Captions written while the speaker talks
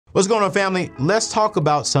What's going on, family? Let's talk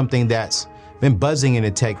about something that's been buzzing in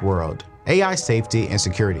the tech world, AI safety and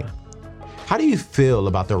security. How do you feel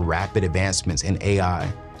about the rapid advancements in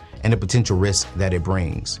AI and the potential risk that it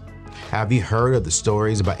brings? Have you heard of the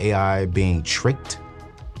stories about AI being tricked?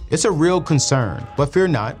 It's a real concern, but fear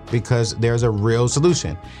not, because there's a real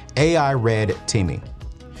solution: AI red teaming.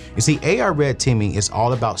 You see, AI red teaming is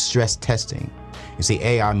all about stress testing. You see,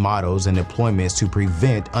 AI models and deployments to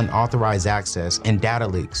prevent unauthorized access and data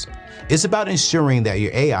leaks. It's about ensuring that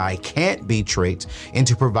your AI can't be tricked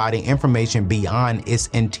into providing information beyond its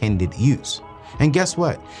intended use. And guess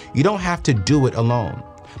what? You don't have to do it alone.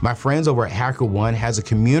 My friends over at HackerOne has a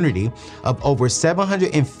community of over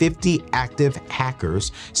 750 active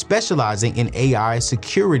hackers specializing in AI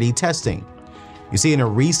security testing. You see, in a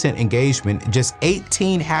recent engagement, just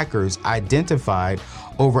 18 hackers identified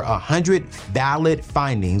over 100 valid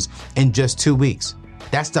findings in just 2 weeks.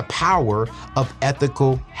 That's the power of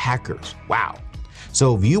ethical hackers. Wow.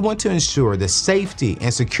 So if you want to ensure the safety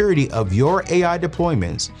and security of your AI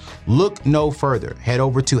deployments, look no further. Head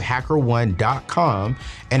over to HackerOne.com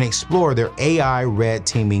and explore their AI red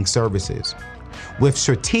teaming services. With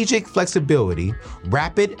strategic flexibility,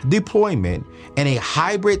 rapid deployment, and a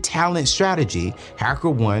hybrid talent strategy,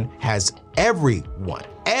 HackerOne has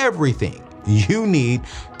everything you need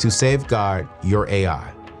to safeguard your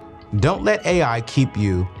AI. Don't let AI keep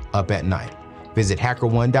you up at night. Visit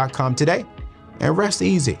HackerOne.com today and rest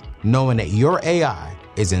easy, knowing that your AI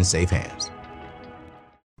is in safe hands.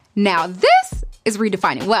 Now this is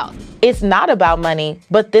redefining wealth. It's not about money,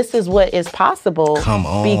 but this is what is possible. Come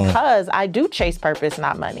on. Because I do chase purpose,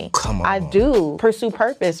 not money. Come on. I do pursue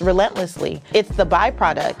purpose relentlessly. It's the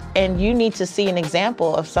byproduct, and you need to see an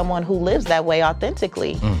example of someone who lives that way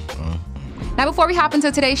authentically. Now, before we hop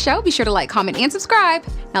into today's show, be sure to like, comment, and subscribe.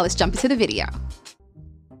 Now let's jump into the video.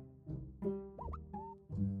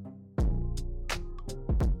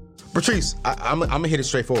 Patrice, I'm gonna hit it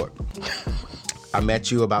straightforward. I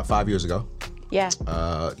met you about 5 years ago. Yeah,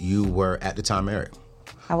 You were at the time married.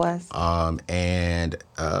 I was. And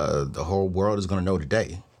the whole world is gonna know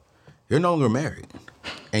today you're no longer married,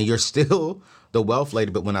 and you're still the wealth lady.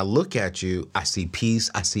 But when I look at you, I see peace,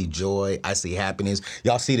 I see joy, I see happiness.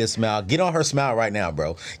 Y'all see this smile? Get on her smile right now,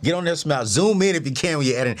 bro. Get on her smile. Zoom in if you can when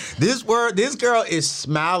you're editing. This girl is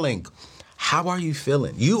smiling. How are you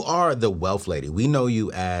feeling? You are the wealth lady. We know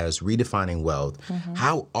you as Redefining Wealth.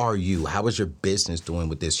 How are you? How is your business doing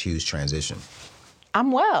with this huge transition?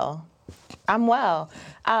 I'm well.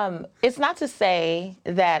 It's not to say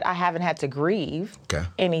that I haven't had to grieve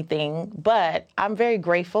anything, but I'm very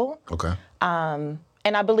grateful. Okay. And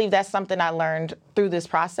I believe that's something I learned through this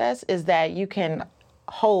process, is that you can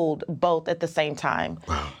hold both at the same time.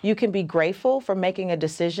 Wow. You can be grateful for making a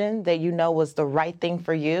decision that you know was the right thing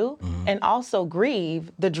for you, and also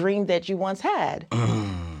grieve the dream that you once had,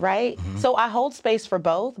 right? So I hold space for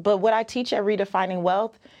both, but what I teach at Redefining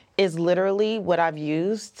Wealth is literally what I've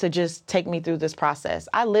used to just take me through this process.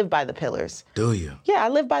 I live by the pillars. Do you? Yeah, I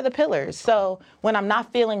live by the pillars. So when I'm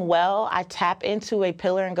not feeling well, I tap into a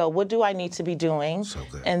pillar and go, what do I need to be doing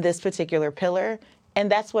in this particular pillar?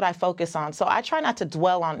 And that's what I focus on. So I try not to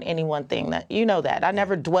dwell on any one thing. That you know that. I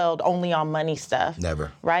never dwelled only on money stuff.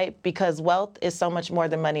 Never. Right? Because wealth is so much more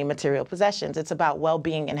than money and material possessions. It's about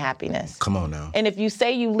well-being and happiness. Come on now. And if you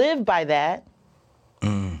say you live by that,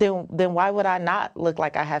 then why would I not look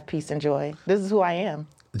like I have peace and joy? This is who I am.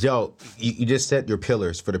 Joe, you just said your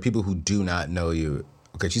pillars. For the people who do not know you,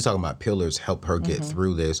 okay, she's talking about pillars, help her get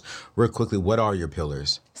through this. Real quickly, what are your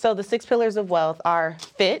pillars? So the 6 pillars of wealth are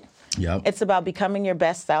fit. Yep. It's about becoming your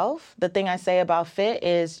best self. The thing I say about fit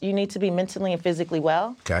is you need to be mentally and physically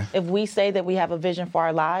well. Okay. If we say that we have a vision for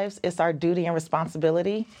our lives, it's our duty and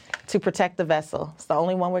responsibility to protect the vessel. It's the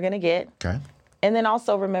only one we're going to get. Okay. And then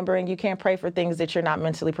also remembering you can't pray for things that you're not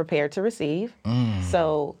mentally prepared to receive.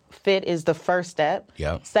 So fit is the first step.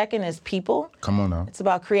 Yep. Second is people. Come on now. It's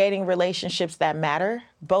about creating relationships that matter,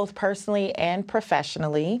 both personally and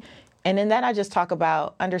professionally. And in that, I just talk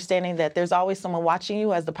about understanding that there's always someone watching you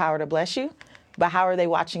who has the power to bless you. But how are they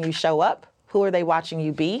watching you show up? Who are they watching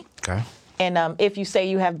you be? Okay. And if you say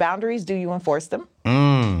you have boundaries, do you enforce them?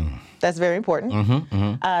 That's very important.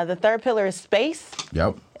 The third pillar is space.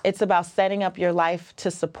 Yep. It's about setting up your life to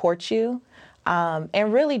support you.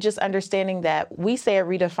 And really just understanding that we say at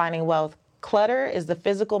Redefining Wealth, clutter is the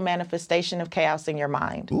physical manifestation of chaos in your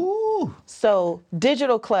mind. Ooh. So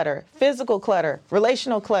digital clutter, physical clutter,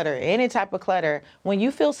 relational clutter, any type of clutter, when you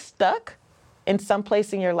feel stuck in some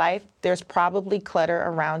place in your life, there's probably clutter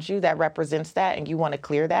around you that represents that, and you want to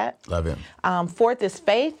clear that. Love it. Fourth is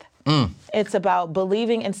faith. It's about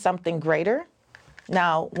believing in something greater.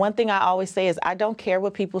 Now, one thing I always say is I don't care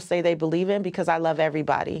what people say they believe in because I love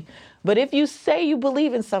everybody. But if you say you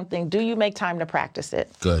believe in something, do you make time to practice it?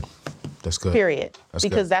 Good. That's good. Period. That's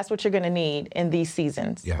because good. that's what you're going to need in these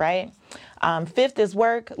seasons, Yeah. right? Fifth is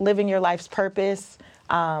work, living your life's purpose.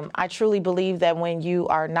 I truly believe that when you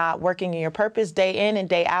are not working in your purpose day in and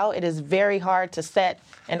day out, it is very hard to set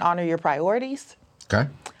and honor your priorities. Okay.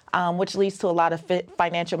 Which leads to a lot of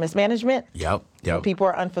financial mismanagement. Yep. When people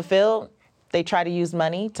are unfulfilled, they try to use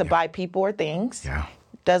money to buy people or things. Yeah.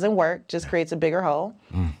 Doesn't work, just creates a bigger hole.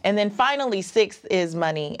 And then finally, sixth is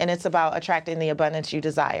money, and it's about attracting the abundance you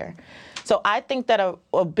desire. So I think that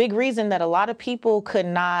a big reason that a lot of people could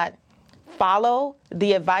not follow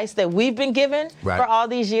the advice that we've been given for all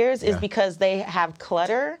these years is because they have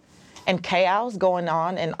clutter and chaos going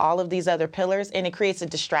on in all of these other pillars, and it creates a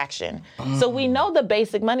distraction. So we know the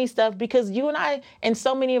basic money stuff because you and I and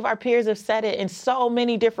so many of our peers have said it in so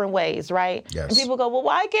many different ways, right? Yes. And people go, well,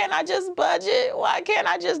 why can't I just budget? Why can't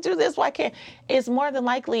I just do this? Why can't? It's more than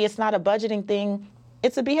likely it's not a budgeting thing.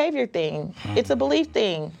 It's a behavior thing. It's a belief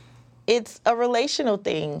thing. It's a relational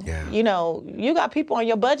thing. Yeah. You know, you got people on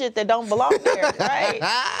your budget that don't belong there, right?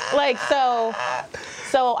 Like, so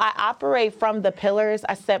I operate from the pillars.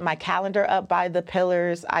 I set my calendar up by the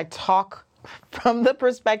pillars. I talk from the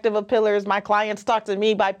perspective of pillars. My clients talk to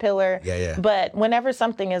me by pillar. Yeah. But whenever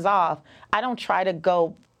something is off, I don't try to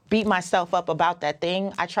go beat myself up about that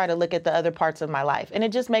thing. I try to look at the other parts of my life. And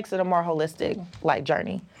it just makes it a more holistic life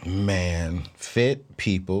journey. Man, fit,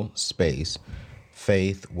 people, space,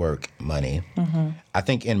 faith, work, money. I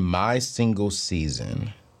think in my single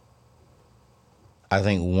season, I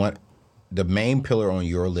think the main pillar on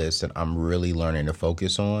your list that I'm really learning to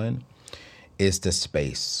focus on is the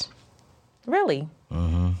space. Really?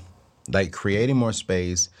 Like creating more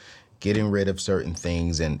space, getting rid of certain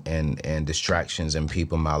things and distractions and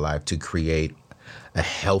people in my life to create a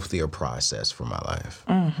healthier process for my life,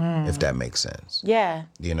 if that makes sense. Yeah.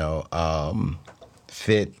 You know,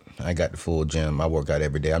 fit. I got the full gym. I work out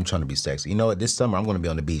every day. I'm trying to be sexy. You know what? This summer, I'm going to be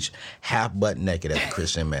on the beach half butt naked as a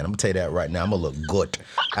Christian man. I'm going to tell you that right now. I'm going to look good.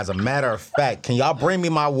 As a matter of fact, can y'all bring me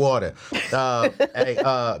my water? Hey,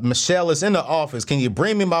 Michelle is in the office. Can you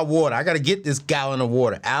bring me my water? I got to get this gallon of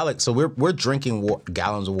water. Alex, so we're drinking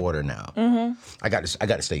gallons of water now. I got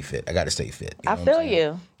to stay fit. I got to stay fit. You know I feel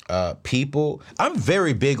you. People, I'm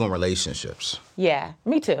very big on relationships. Yeah,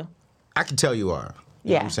 me too. I can tell you are. You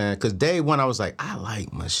know what Yeah. I'm saying? Because day one, I was like, I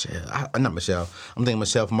like Michelle. Not Michelle. I'm thinking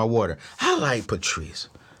Michelle for my water. I like Patrice.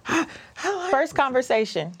 I like First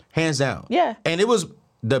conversation. hands down. Yeah. And it was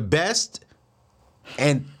the best.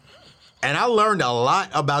 And I learned a lot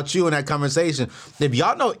about you in that conversation. If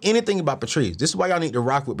y'all know anything about Patrice, this is why y'all need to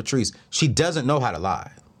rock with Patrice. She doesn't know how to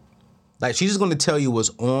lie. Like, she's just going to tell you what's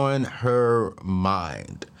on her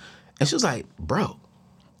mind. And she was like, bro.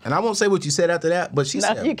 And I won't say what you said after that, but she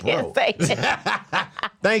said, No, you can't say it.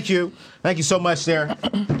 Thank you. Thank you so much, Sarah.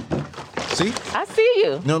 See? I see you. You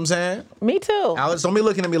know what I'm saying? Me too. Alex, don't be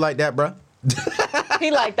looking at me like that, bro. He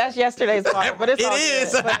like, that's yesterday's water, but it's It all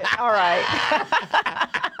is. good. But, all right.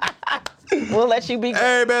 We'll let you be.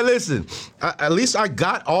 Hey, man, listen. At least I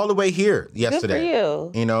got all the way here yesterday.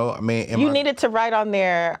 you. You know, I mean. You needed to write on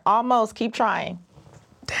there, almost keep trying.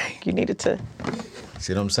 Dang. You needed to.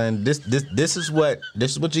 See what I'm saying? This is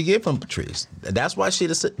what you get from Patrice. That's why she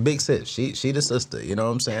the big sis. She the sister. You know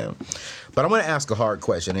what I'm saying? But I'm gonna ask a hard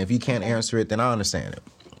question. And if you can't answer it, then I understand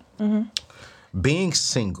it. Being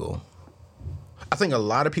single, I think a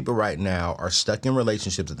lot of people right now are stuck in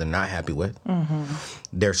relationships that they're not happy with.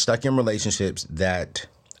 They're stuck in relationships that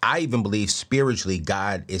I even believe spiritually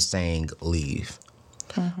God is saying leave.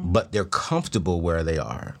 But they're comfortable where they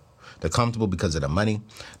are. They're comfortable because of the money.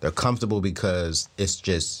 They're comfortable because it's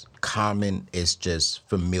just common. It's just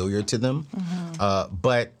familiar to them.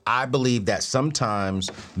 But I believe that sometimes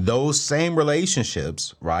those same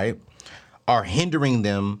relationships, right, are hindering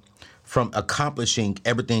them from accomplishing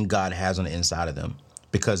everything God has on the inside of them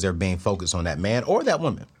because they're being focused on that man or that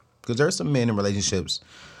woman. Because there are some men in relationships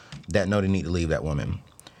that know they need to leave that woman.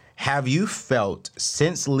 Have you felt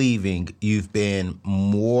since leaving you've been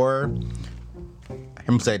more... Let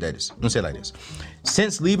me say it like this.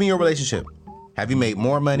 Since leaving your relationship, have you made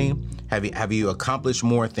more money? Have you accomplished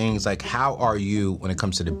more things? Like, how are you when it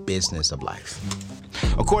comes to the business of life?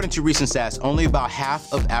 According to recent stats, only about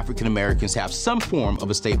half of African Americans have some form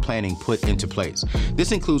of estate planning put into place.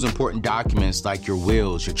 This includes important documents like your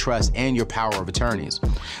wills, your trust, and your power of attorneys.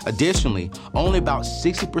 Additionally, only about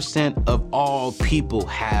 60% of all people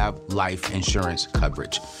have life insurance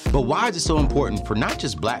coverage. But why is it so important for not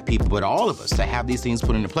just Black people, but all of us to have these things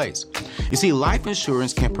put into place? You see, life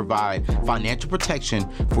insurance can provide financial protection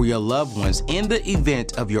for your loved ones in the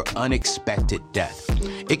event of your unexpected death.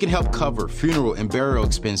 It can help cover funeral and burial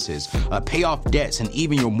expenses, pay off debts, and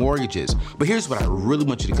even your mortgages. But here's what I really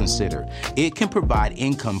want you to consider. It can provide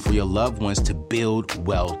income for your loved ones to build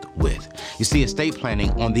wealth with. You see, estate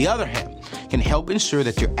planning, on the other hand, can help ensure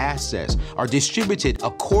that your assets are distributed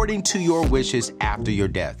according to your wishes after your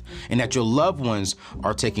death, and that your loved ones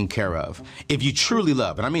are taken care of. If you truly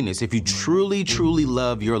love, and I mean this, if you truly, truly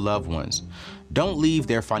love your loved ones, don't leave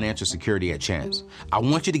their financial security at chance. I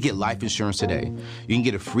want you to get life insurance today. You can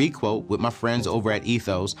get a free quote with my friends over at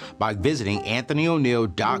Ethos by visiting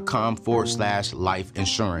anthonyoneal.com/life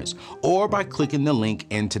insurance or by clicking the link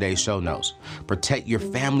in today's show notes. Protect your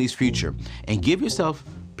family's future and give yourself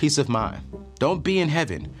peace of mind. Don't be in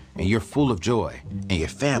heaven and you're full of joy and your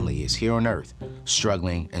family is here on earth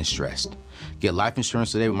struggling and stressed. Get life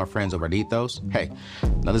insurance today with my friends over at Ethos. Hey,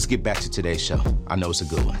 now let's get back to today's show. I know it's a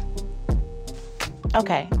good one.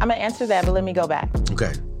 Okay, I'm gonna answer that, but let me go back.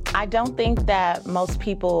 Okay. I don't think that most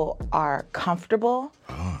people are comfortable.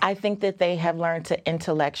 I think that they have learned to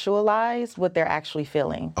intellectualize what they're actually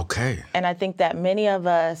feeling. Okay. And I think that many of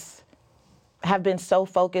us have been so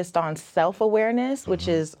focused on self-awareness, which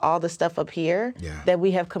is all the stuff up here, that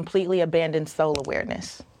we have completely abandoned soul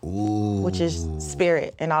awareness, which is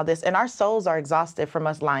spirit and all this. And our souls are exhausted from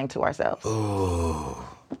us lying to ourselves.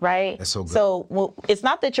 Right? That's so good. So it's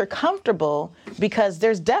not that you're comfortable, because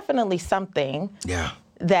there's definitely something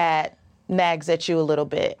that nags at you a little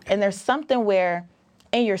bit. And there's something where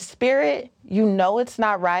in your spirit, you know it's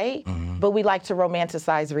not right, but we like to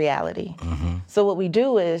romanticize reality. So what we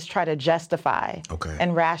do is try to justify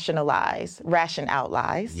and ration out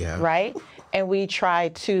lies, right? And we try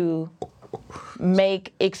to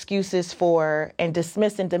make excuses for and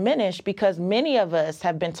dismiss and diminish, because many of us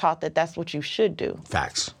have been taught that that's what you should do.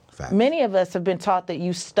 Facts. Many of us have been taught that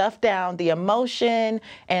you stuff down the emotion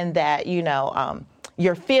and that,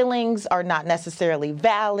 your feelings are not necessarily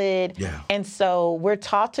valid. And so we're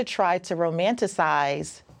taught to try to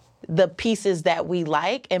romanticize the pieces that we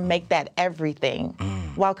like and make that everything,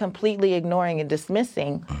 while completely ignoring and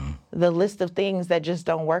dismissing the list of things that just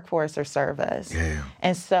don't work for us or serve us.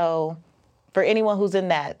 And so for anyone who's in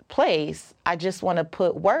that place, I just want to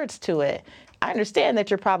put words to it. I understand that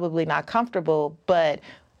you're probably not comfortable, but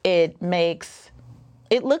it looks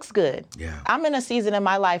good. I'm in a season in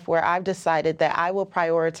my life where I've decided that I will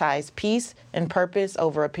prioritize peace and purpose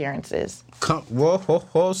over appearances.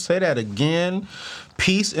 Say that again.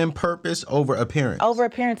 Peace and purpose over appearance. Over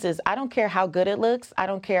appearances. I don't care how good it looks. I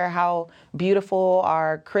don't care how beautiful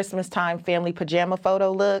our Christmas time family pajama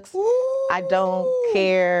photo looks. I don't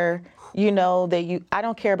care, I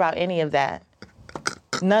don't care about any of that.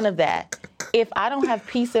 None of that. If I don't have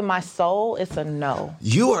peace in my soul, it's a no.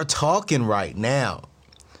 You are talking right now.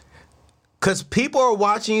 Because people are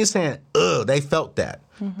watching you saying, ugh, they felt that.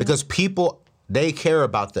 Because people, they care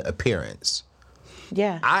about the appearance.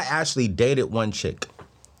 I actually dated one chick,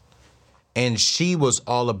 and she was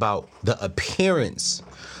all about the appearance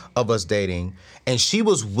of us dating, and she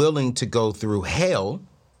was willing to go through hell,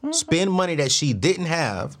 spend money that she didn't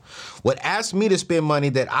have, would ask me to spend money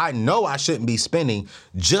that I know I shouldn't be spending,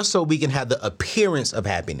 just so we can have the appearance of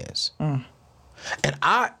happiness. And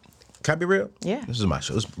can I be real? Yeah. This is my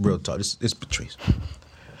show. It's real talk. It's Patrice.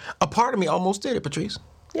 A part of me almost did it, Patrice.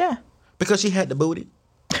 Yeah. Because she had the booty.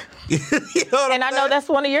 And I know that's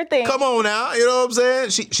one of your things. Come on now, you know what I'm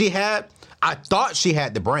saying? I thought she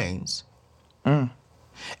had the brains. And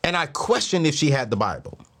I questioned if she had the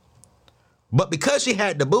Bible. But because she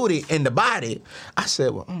had the booty and the body, I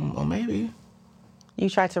said, well, maybe. You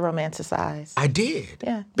tried to romanticize. I did.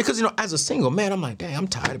 Yeah. Because, as a single man, I'm like, dang, I'm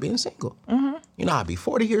tired of being single. I'll be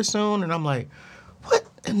 40 here soon, and I'm like, what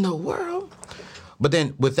in the world? But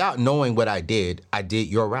then, without knowing what I did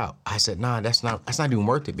your route. I said, nah, that's not even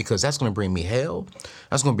worth it, because that's going to bring me hell.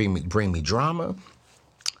 That's going to bring me drama.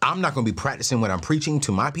 I'm not going to be practicing what I'm preaching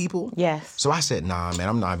to my people. Yes. So I said, nah, man,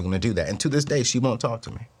 I'm not even going to do that. And to this day, she won't talk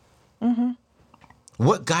to me.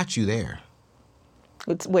 What got you there?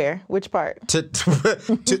 It's where? Which part?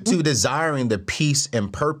 To desiring the peace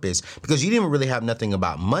and purpose, because you didn't really have nothing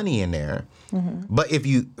about money in there. But if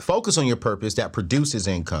you focus on your purpose, that produces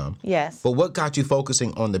income. Yes. But what got you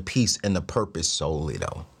focusing on the peace and the purpose solely,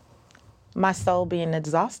 though? My soul being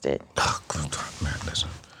exhausted. Oh, man, listen.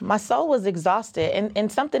 My soul was exhausted.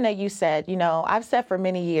 And something that you said, I've said for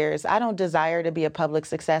many years, I don't desire to be a public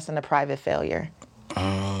success and a private failure.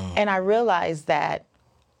 And I realized that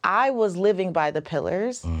I was living by the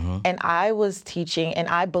pillars and I was teaching and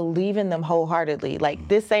I believe in them wholeheartedly. Like,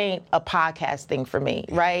 this ain't a podcast thing for me,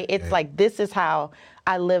 right? It's like, this is how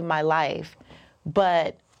I live my life.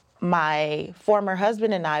 But my former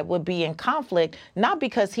husband and I would be in conflict, not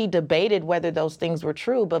because he debated whether those things were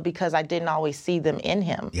true, but because I didn't always see them in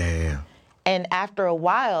him. And after a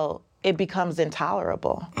while, it becomes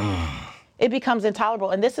intolerable. It becomes intolerable.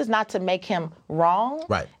 And this is not to make him wrong.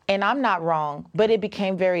 Right. And I'm not wrong, but it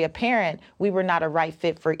became very apparent we were not a right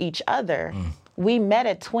fit for each other. We met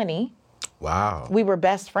at 20. Wow. We were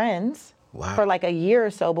best friends. Wow. For like a year or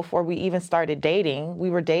so before we even started dating. We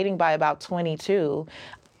were dating by about 22.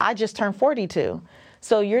 I just turned 42.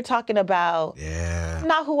 So you're talking about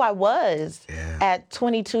not who I was at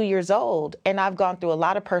 22 years old. And I've gone through a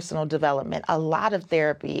lot of personal development, a lot of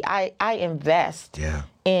therapy. I invest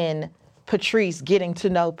in Patrice, getting to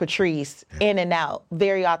know Patrice in and out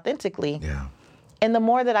very authentically. And the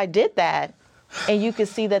more that I did that, and you could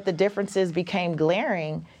see that the differences became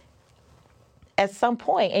glaring at some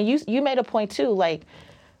point. And you made a point too, like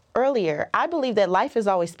earlier, I believe that life is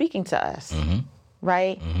always speaking to us,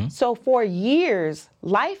 right? So for years,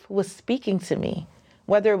 life was speaking to me,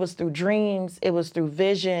 whether it was through dreams, it was through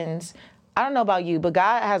visions. I don't know about you, but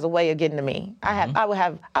God has a way of getting to me. I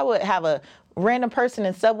would have a random person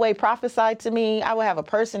in Subway prophesy to me. I would have a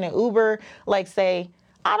person in Uber like say,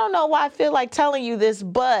 I don't know why I feel like telling you this,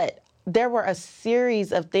 but there were a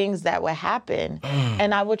series of things that would happen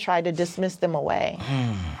and I would try to dismiss them away.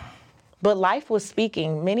 But life was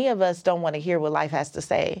speaking. Many of us don't want to hear what life has to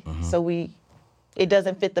say. So it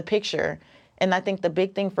doesn't fit the picture. And I think the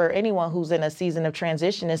big thing for anyone who's in a season of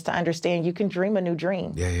transition is to understand you can dream a new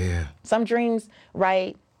dream. Some dreams,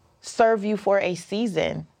 right, serve you for a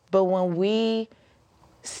season. But when we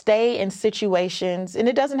stay in situations, and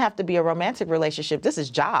it doesn't have to be a romantic relationship, this is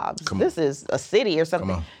jobs, this is a city or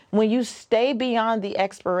something. When you stay beyond the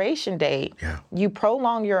expiration date, you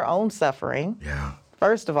prolong your own suffering,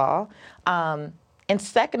 first of all. And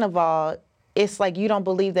second of all, it's like you don't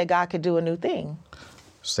believe that God could do a new thing.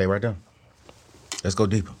 Stay right there. Let's go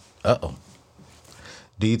deeper.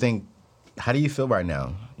 How do you feel right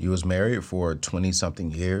now? You was married for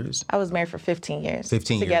 20-something years. I was married for 15 years.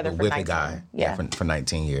 15 together years, for with 19. a guy. Yeah. For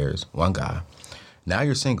 19 years, one guy. Now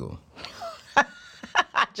you're single.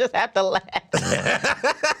 I just have to laugh.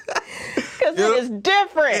 Because it is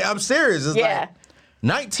different. Hey, I'm serious. It's like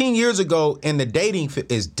 19 years ago, and the dating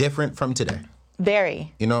is different from today.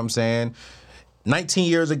 Very. You know what I'm saying? 19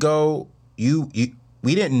 years ago, we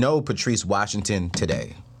didn't know Patrice Washington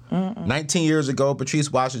today. 19 years ago,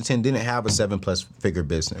 Patrice Washington didn't have a 7+ figure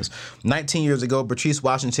business. 19 years ago, Patrice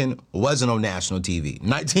Washington wasn't on national TV.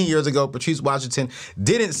 19 years ago, Patrice Washington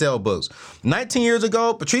didn't sell books. 19 years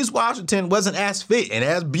ago, Patrice Washington wasn't as fit and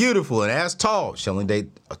as beautiful and as tall. She only date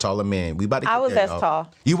a taller man. I was as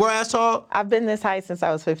tall. You were as tall? I've been this height since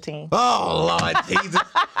I was 15. Oh, Lord Jesus.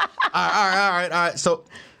 All right. So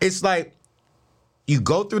it's like you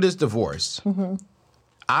go through this divorce.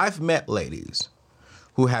 I've met ladies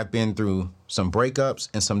who have been through some breakups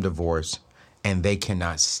and some divorce, and they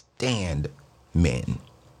cannot stand men.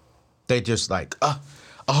 They just like,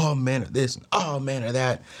 oh, man of this, oh, man of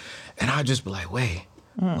that. And I just be like, wait,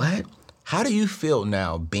 what? How do you feel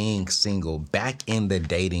now being single, back in the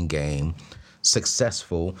dating game,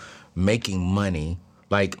 successful, making money?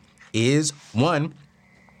 Like, is one,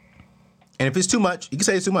 and if it's too much, you can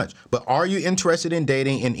say it's too much, but are you interested in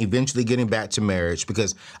dating and eventually getting back to marriage?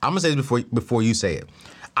 Because I'm going to say this before you say it.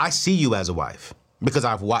 I see you as a wife because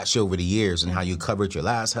I've watched you over the years and how you covered your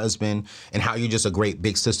last husband and how you're just a great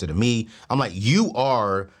big sister to me. I'm like, you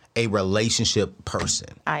are a relationship person.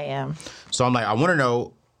 I am. So I'm like, I want to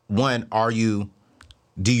know, one,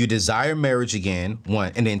 do you desire marriage again?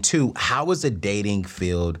 One, and then two, how is the dating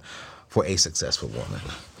field for a successful woman?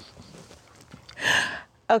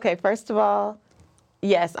 Okay, first of all,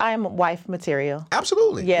 yes, I am wife material.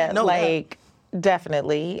 Absolutely. Yeah, no,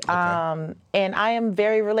 definitely. Okay. And I am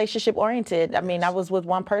very relationship oriented. I mean, I was with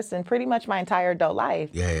one person pretty much my entire adult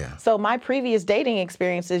life. Yeah. So my previous dating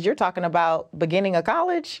experiences, you're talking about beginning of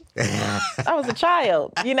college. I was a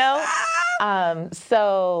child,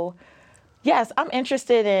 So yes, I'm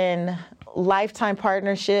interested in lifetime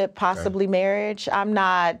partnership, possibly marriage. I'm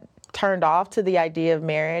not turned off to the idea of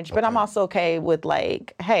marriage, but I'm also okay with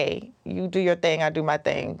like, hey, you do your thing, I do my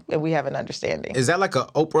thing, and we have an understanding. Is that like a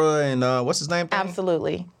Oprah and what's his name thing?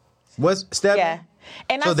 Absolutely. What's Steph? Yeah.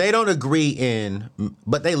 And so they don't agree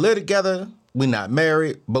but they live together. we're not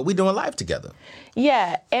married, but we doing life together.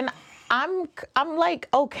 Yeah, and I'm like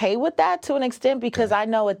okay with that to an extent because I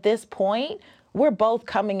know at this point we're both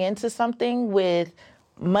coming into something with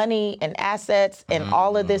money and assets and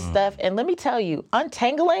all of this stuff. And let me tell you,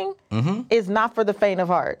 untangling is not for the faint of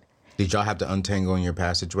heart. Did y'all have to untangle in your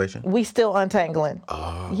past situation? We still untangling.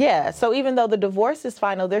 Oh. Yeah. So even though the divorce is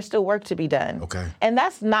final, there's still work to be done. Okay. And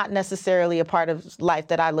that's not necessarily a part of life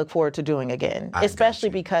that I look forward to doing again, especially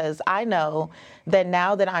because I know that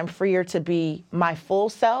now that I'm freer to be my full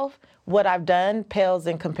self, what I've done pales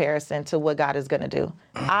in comparison to what God is going to do.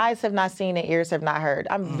 Eyes have not seen and ears have not heard.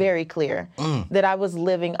 I'm very clear that I was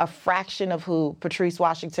living a fraction of who Patrice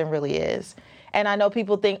Washington really is. And I know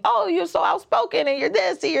people think, oh, you're so outspoken and you're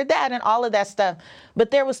this and you're that and all of that stuff. But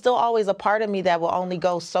there was still always a part of me that will only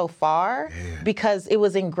go so far because it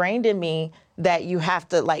was ingrained in me that you have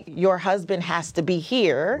to, like, your husband has to be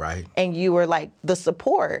here. Right. And you were like the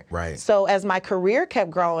support. Right. So as my career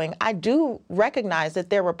kept growing, I do recognize that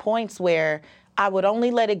there were points where I would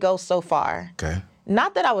only let it go so far. Okay.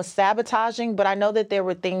 Not that I was sabotaging, but I know that there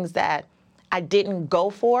were things that I didn't go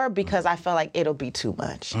for because I felt like it'll be too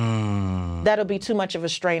much. That'll be too much of a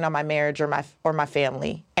strain on my marriage or my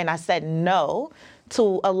family. And I said no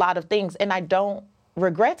to a lot of things. And I don't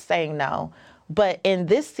regret saying no. But in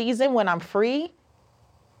this season, when I'm free,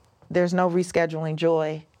 there's no rescheduling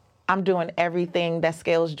joy. I'm doing everything that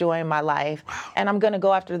scales joy in my life. Wow. And I'm going to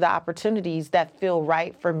go after the opportunities that feel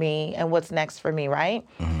right for me and what's next for me, right?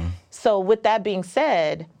 So with that being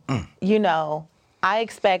said, you know, I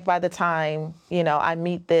expect by the time, you know, I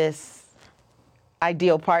meet this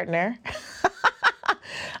ideal partner,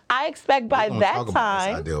 I expect by that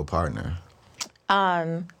time, ideal partner,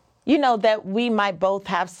 you know, that we might both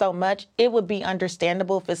have so much. It would be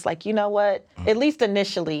understandable if it's like, you know what, at least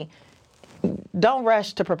initially, don't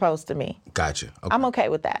rush to propose to me. Gotcha. Okay. I'm okay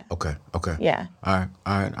with that. Okay. Yeah. All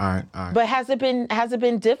right. But has it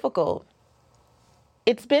been difficult?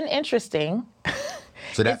 It's been interesting.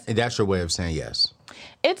 So that's your way of saying yes.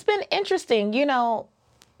 It's been interesting, you know.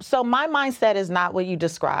 So my mindset is not what you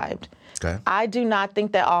described. Okay. I do not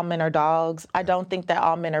think that all men are dogs. I don't think that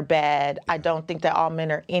all men are bad. I don't think that all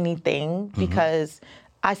men are anything because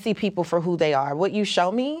I see people for who they are. What you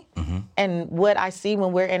show me and what I see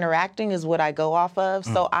when we're interacting is what I go off of.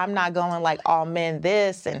 So I'm not going like all men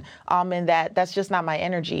this and all men that. That's just not my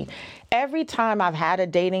energy. Every time I've had a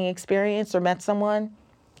dating experience or met someone,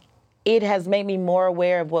 it has made me more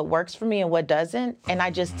aware of what works for me and what doesn't. And I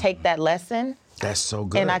just take that lesson. That's so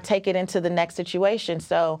good. And I take it into the next situation.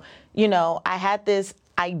 So, you know, I had this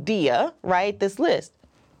idea, right? This list.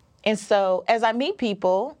 And so as I meet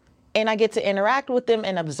people and I get to interact with them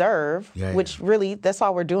and observe, which really, that's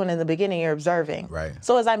all we're doing in the beginning, you're observing. Right.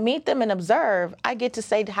 So as I meet them and observe, I get to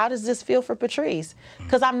say, how does this feel for Patrice?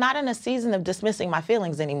 Because I'm not in a season of dismissing my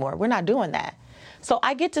feelings anymore. We're not doing that. So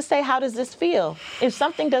I get to say, how does this feel? If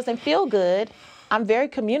something doesn't feel good, I'm very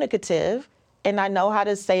communicative and I know how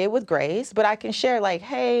to say it with grace, but I can share like,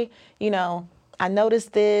 hey, you know, I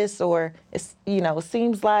noticed this, or it's, you know, it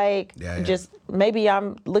seems like just maybe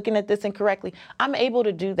I'm looking at this incorrectly. I'm able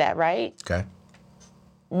to do that, right? Okay.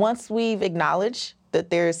 Once we've acknowledged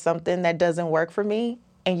that there's something that doesn't work for me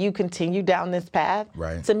and you continue down this path,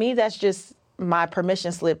 right. To me, that's just my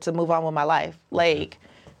permission slip to move on with my life. Like,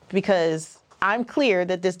 because I'm clear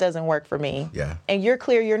that this doesn't work for me. Yeah. And you're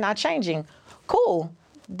clear you're not changing. Cool.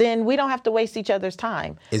 Then we don't have to waste each other's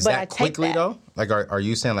time. Is that quickly though? Like, are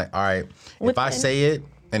you saying like, all right, if I say it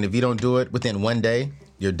and if you don't do it within one day,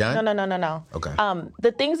 you're done? No. Okay.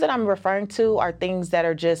 The things that I'm referring to are things that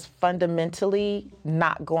are just fundamentally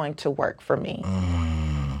not going to work for me.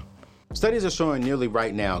 Studies are showing nearly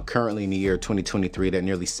right now, currently in the year 2023, that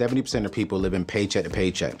nearly 70% of people live in paycheck to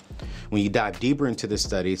paycheck. When you dive deeper into the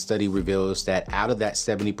study reveals that out of that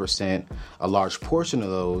 70%, a large portion of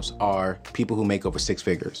those are people who make over six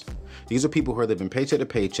figures. These are people who are living paycheck to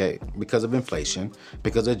paycheck because of inflation,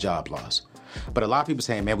 because of job loss. But a lot of people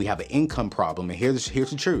saying, man, we have an income problem. And here's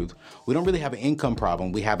the truth. We don't really have an income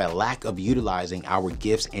problem. We have a lack of utilizing our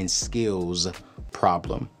gifts and skills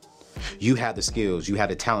problem. You have the skills, you have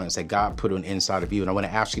the talents that God put on inside of you. And I want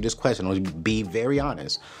to ask you this question. I want to be very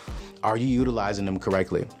honest. Are you utilizing them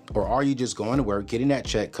correctly? Or are you just going to work, getting that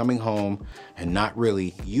check, coming home, and not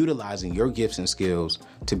really utilizing your gifts and skills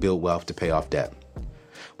to build wealth to pay off debt?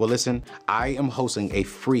 Well, listen, I am hosting a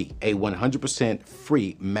 100%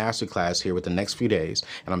 free masterclass here with the next few days,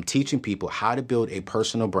 and I'm teaching people how to build a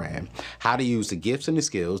personal brand, how to use the gifts and the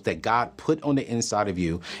skills that God put on the inside of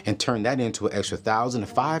you and turn that into an extra $1,000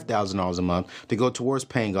 to $5,000 a month to go towards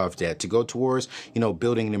paying off debt, to go towards,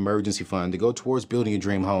 building an emergency fund, to go towards building your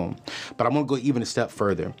dream home. But I'm going to go even a step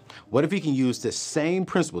further. What if you can use the same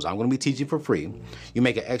principles I'm going to be teaching for free? You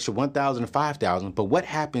make an extra $1,000 to $5,000, but what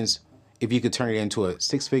happens if you could turn it into a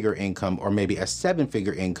 6-figure income or maybe a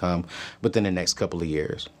 7-figure income within the next couple of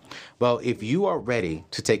years? Well, if you are ready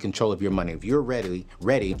to take control of your money, if you're ready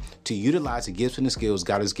to utilize the gifts and the skills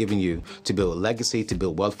God has given you to build a legacy, to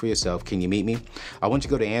build wealth for yourself, can you meet me? I want you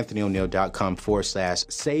to go to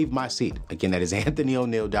anthonyoneal.com/save my seat. Again, that is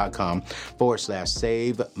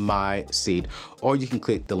anthonyoneal.com/save my seat. Or you can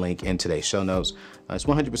click the link in today's show notes. It's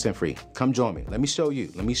 100% free. Come join me. Let me show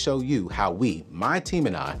you how my team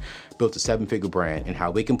and I, built a 7-figure brand and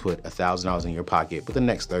how we can put $1,000 in your pocket within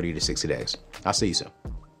the next 30 to 60 days. I'll see you soon.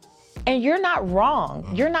 And you're not wrong.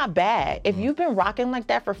 You're not bad. If you've been rocking like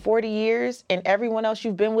that for 40 years and everyone else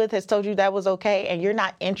you've been with has told you that was okay and you're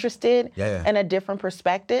not interested in a different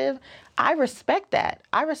perspective, I respect that.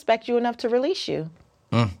 I respect you enough to release you.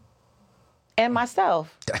 And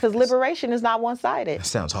myself. Because liberation is not one-sided. That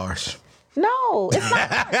sounds harsh. No, it's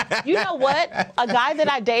not. You know what? A guy that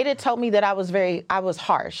I dated told me that I was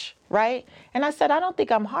harsh, right? And I said, I don't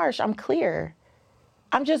think I'm harsh. I'm clear.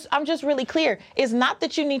 I'm just really clear. It's not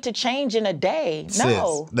that you need to change in a day.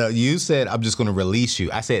 No. Sis, no, you said I'm just going to release you.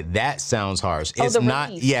 I said that sounds harsh. It's not.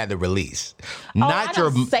 Release. Yeah, the release. Not I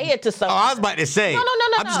don't say it to someone. Oh, I was about to say. No.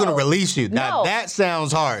 I'm just going to release you. Now that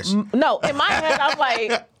sounds harsh. No, in my head I'm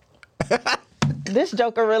like, this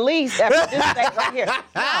joker released after this thing right here. No,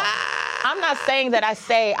 I'm not saying that I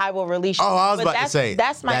say I will release you. Oh, I was about to say.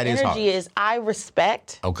 That's my energy is I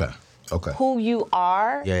respect who you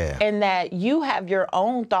are and that you have your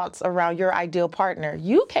own thoughts around your ideal partner.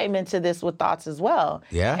 You came into this with thoughts as well.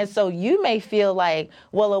 Yeah. And so you may feel like,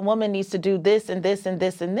 well, a woman needs to do this and this and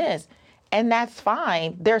this and this. And that's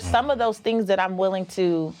fine. There's some of those things that I'm willing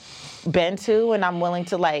to bend to and I'm willing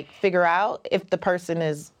to figure out if the person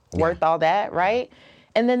is worth all that, right?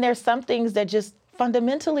 And then there's some things that just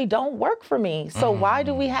fundamentally don't work for me. So why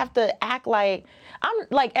do we have to act like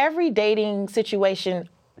every dating situation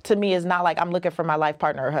to me is not like I'm looking for my life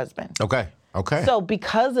partner or husband. Okay. So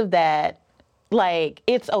because of that,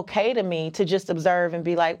 it's okay to me to just observe and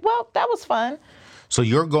be like, well, that was fun. So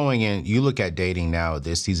you're going in, you look at dating now,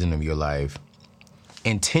 this season of your life,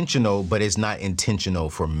 intentional, but it's not intentional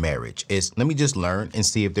for marriage. It's let me just learn and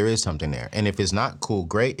see if there is something there. And if it's not, cool,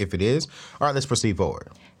 great. If it is, all right, let's proceed forward.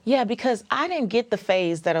 Yeah, because I didn't get the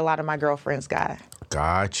phase that a lot of my girlfriends got.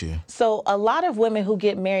 Gotcha. So a lot of women who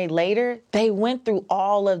get married later, they went through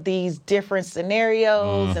all of these different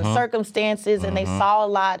scenarios and circumstances and they saw a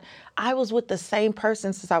lot. I was with the same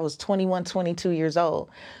person since I was 21, 22 years old.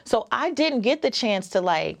 So I didn't get the chance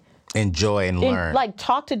to enjoy and learn.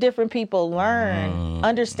 Talk to different people, learn,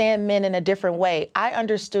 understand men in a different way. I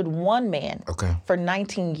understood one man for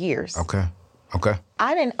 19 years. Okay.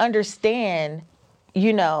 I didn't understand,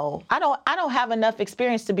 I don't have enough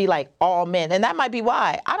experience to be like all men. And that might be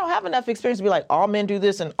why. I don't have enough experience to be like all men do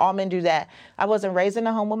this and all men do that. I wasn't raised in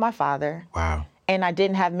a home with my father. Wow. And I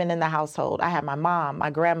didn't have men in the household. I had my mom, my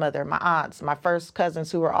grandmother, my aunts, my first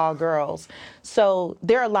cousins who were all girls. So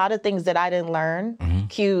there are a lot of things that I didn't learn,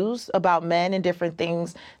 cues about men and different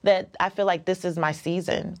things that I feel like this is my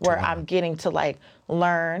season where I'm getting to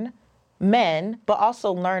learn men, but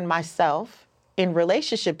also learn myself in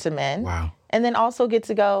relationship to men. Wow. And then also get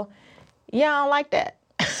to go, I don't like that.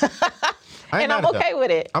 And I'm okay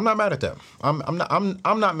with it. I'm not mad at that.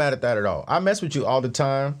 I'm not mad at that at all. I mess with you all the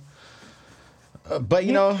time. But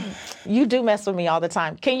you do mess with me all the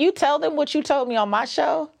time. Can you tell them what you told me on my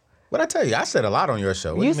show? What'd I tell you? I said a lot on your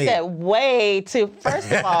show. What you do you said way too.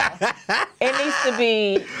 First of all, it needs to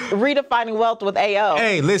be redefining wealth with AO.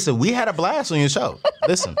 Hey, listen, we had a blast on your show.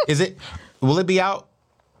 Listen, will it be out?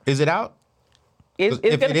 Is it out? It's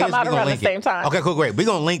going to come out around the same time. Okay, cool, great. We're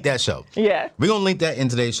going to link that show. Yeah. We're going to link that in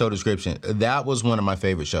today's show description. That was one of my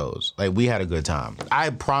favorite shows. We had a good time.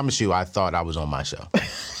 I promise you, I thought I was on my show.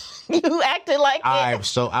 You acted like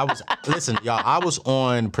it. Listen, y'all, I was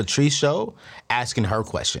on Patrice's show asking her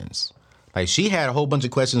questions. She had a whole bunch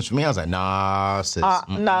of questions for me. I was like, nah, sis.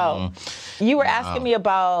 No. You were asking me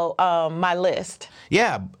about my list.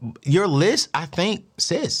 Yeah, your list, I think,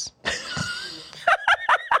 sis.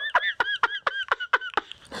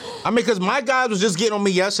 I mean, because my guys was just getting on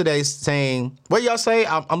me yesterday saying, what y'all say?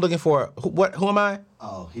 I'm looking for, who am I?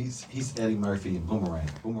 Oh, he's Eddie Murphy and Boomerang.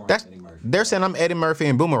 Eddie Murphy. They're saying I'm Eddie Murphy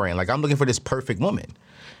and Boomerang. Like, I'm looking for this perfect woman.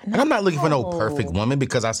 And I'm not looking for no perfect woman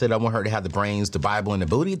because I said I want her to have the brains, the Bible, and the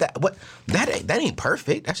booty. That ain't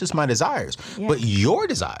perfect. That's just my desires. Yeah. But your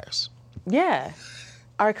desires. Yeah.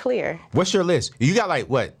 Are clear. What's your list? You got like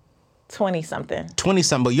what? 20-something.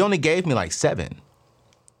 20-something, but you only gave me like 7.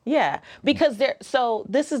 Yeah, because so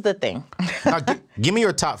this is the thing. Now, give me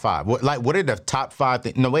your top 5. What are the top 5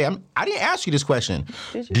 things? No, wait, I didn't ask you this question.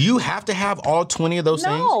 Do you have to have all 20 of those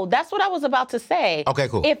things? No, that's what I was about to say. Okay,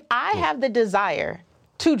 cool. If I have the desire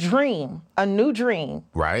to dream a new dream.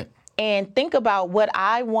 Right. And think about what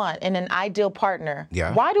I want in an ideal partner.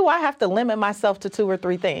 Yeah. Why do I have to limit myself to 2 or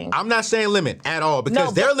 3 things? I'm not saying limit at all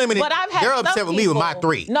because they're limited. They're upset with me with my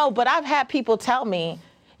 3. No, but I've had people tell me,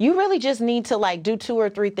 you really just need to like do 2 or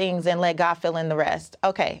 3 things and let God fill in the rest.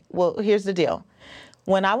 Okay, well, here's the deal.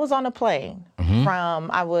 When I was on a plane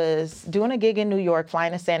I was doing a gig in New York,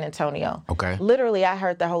 flying to San Antonio. Okay. Literally, I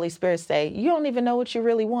heard the Holy Spirit say, you don't even know what you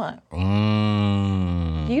really want.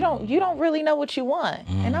 You don't really know what you want.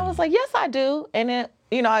 And I was like, yes, I do. And then,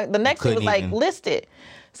 the next thing was like, list it.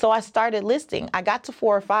 So I started listing. I got to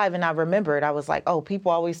 4 or 5 and I remembered. I was like, oh,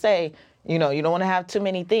 people always say, you don't want to have too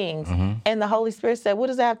many things. And the Holy Spirit said, what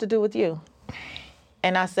does that have to do with you?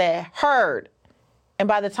 And I said, heard. And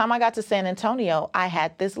by the time I got to San Antonio, I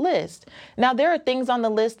had this list. Now, there are things on the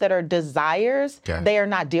list that are desires. Okay. They are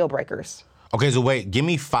not deal breakers. Okay, so wait, give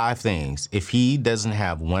me 5 things. If he doesn't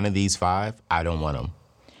have one of these 5, I don't want him.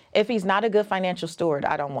 If he's not a good financial steward,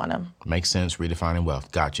 I don't want him. Makes sense, redefining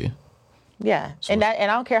wealth. Got you. Yeah, so and I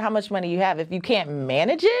don't care how much money you have. If you can't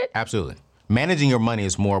manage it. Absolutely. Managing your money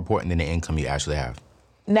is more important than the income you actually have.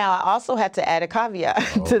 Now, I also had to add a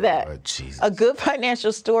caveat to that. Lord Jesus. A good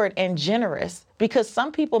financial steward and generous, because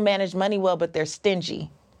some people manage money well, but they're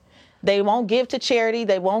stingy. They won't give to charity,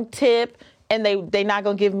 they won't tip, and they're not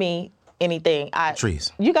going to give me anything.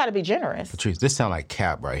 Patrice. You got to be generous. Patrice, this sounds like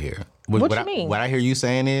cap right here. What you mean? What I hear you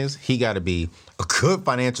saying is he got to be a good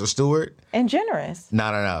financial steward. And generous.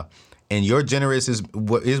 No. And your generous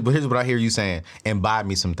here's what I hear you saying, and buy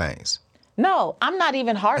me some things. No, I'm not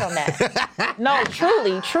even hard on that. No,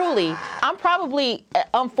 truly. I'm probably,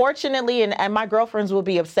 unfortunately, and my girlfriends will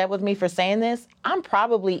be upset with me for saying this, I'm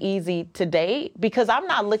probably easy to date because I'm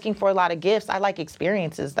not looking for a lot of gifts. I like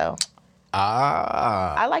experiences, though.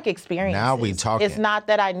 I like experiences. Now we talking. It's not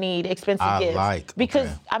that I need expensive gifts. Because,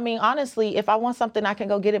 okay. I mean, honestly, if I want something, I can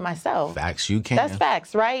go get it myself. Facts, you can. That's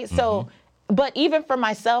facts, right? So, but even for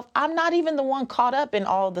myself, I'm not even the one caught up in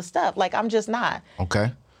all the stuff. Like, I'm just not.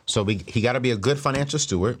 Okay. So he got to be a good financial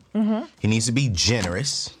steward. He needs to be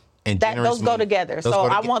generous. And those go together. So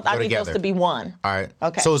I need those to be one. All right.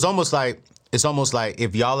 Okay. So it's almost like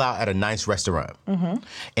if y'all out at a nice restaurant and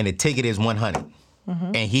the ticket is $100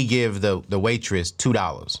 and he give the waitress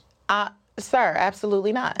 $2. Sir,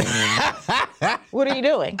 absolutely not. What are you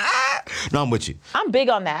doing? No, I'm with you. I'm big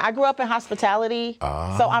on that. I grew up in hospitality,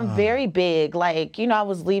 so I'm very big. Like, I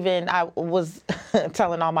was leaving, I was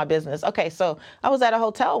telling all my business. Okay, so I was at a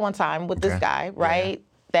hotel one time with this guy, right,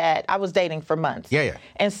 that I was dating for months. Yeah.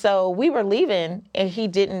 And so we were leaving, and he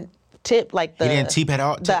didn't tip like He didn't tip at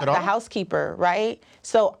all? The housekeeper, right?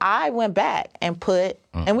 So I went back and put,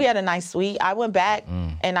 and we had a nice suite. I went back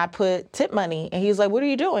and I put tip money, and he was like, what are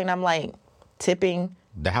you doing? I'm like, tipping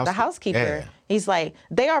the housekeeper. Yeah. He's like,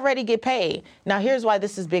 they already get paid. Now, here's why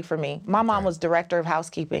this is big for me. My mom was director of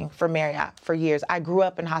housekeeping for Marriott for years. I grew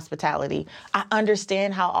up in hospitality. I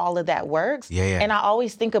understand how all of that works. Yeah. And I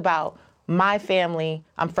always think about my family.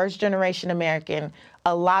 I'm first generation American.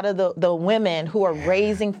 A lot of the women who are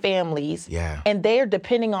raising families, and they're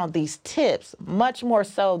depending on these tips much more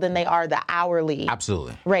so than they are the hourly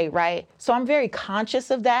rate, right? So I'm very conscious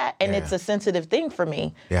of that, and it's a sensitive thing for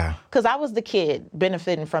me. Yeah. Because I was the kid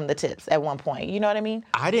benefiting from the tips at one point. You know what I mean?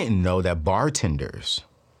 I didn't know that bartenders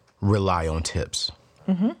rely on tips.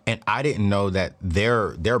 And I didn't know that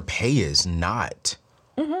their pay is not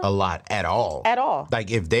a lot at all. At all. Like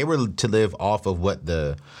if they were to live off of what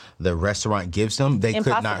the restaurant gives them, they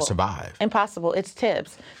could not survive. Impossible. It's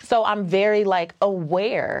tips. So I'm very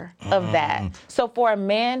aware of that. So for a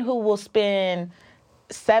man who will spend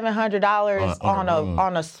 $700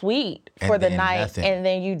 on a suite for the night, and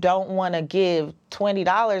then you don't want to give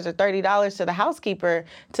 $20 or $30 to the housekeeper,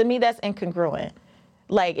 to me that's incongruent.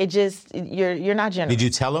 Like it just you're not generous. Did you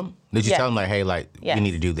tell him? Did you tell him hey, you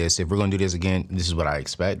need to do this. If we're gonna do this again, this is what I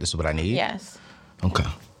expect. This is what I need. Yes. Okay.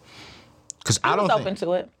 Because I don't open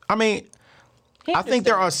to it. I mean, I think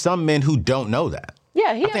there are some men who don't know that.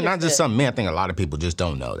 Yeah, he I think not just some men. I think a lot of people just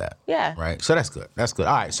don't know that. Yeah. Right. So that's good. That's good.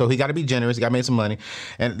 All right. So he got to be generous. He got to make some money.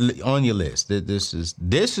 And on your list, this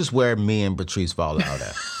is where me and Patrice fall out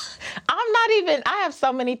at. I'm not even. I have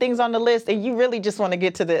so many things on the list, and you really just want to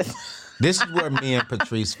get to this. This is where me and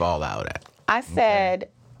Patrice fall out at. I said,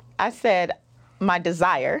 my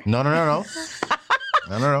desire. No. No.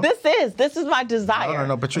 This is my desire.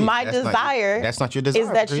 No, Patrice. My desire. That's not your desire. Is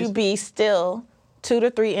that Patrice. you be still 2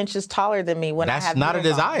 to 3 inches taller than me when I have. That's not a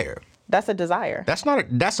heels on. desire. That's a desire.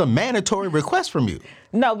 That's a mandatory request from you.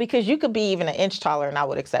 No, because you could be even an inch taller and I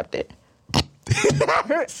would accept it.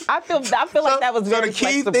 I feel like that was very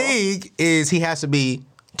flexible. So the key thing is he has to be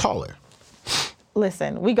taller.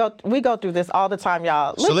 Listen, we go through this all the time,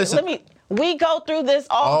 y'all. Listen. We go through this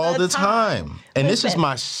all the time. And this is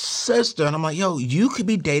my sister, and I'm like, yo, you could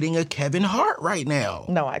be dating a Kevin Hart right now.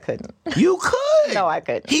 No, I couldn't. You could. No, I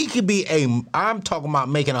couldn't. He could be I'm talking about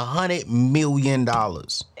making $100 million.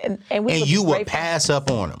 And you would pass up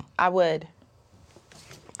on him. I would.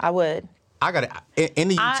 I got it in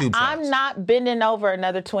the YouTube. I'm not bending over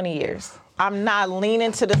another 20 years. I'm not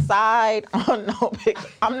leaning to the side. I'm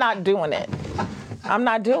not doing it. I'm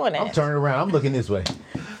not doing it. I'm turning around. I'm looking this way.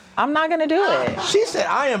 I'm not gonna do it. She said,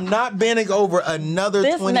 I am not bending over another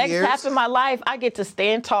 20 years. This next half of my life, I get to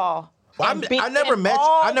stand tall. Well, I never met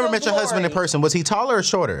your husband in person. Was he taller or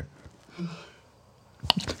shorter?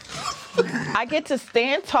 I get to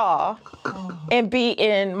stand tall and be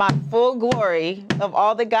in my full glory of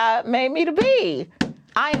all that God made me to be.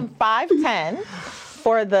 I am 5'10".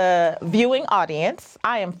 For the viewing audience,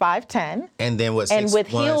 I am 5'10". And then what? And with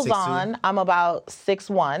heels 6'2"? On, I'm about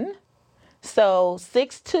 6'1". So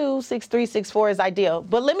 6'2", 6'3", 6'4" is ideal.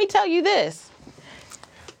 But let me tell you this.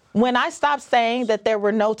 When I stopped saying that there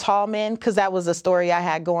were no tall men, because that was a story I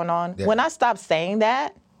had going on. Yeah. When I stopped saying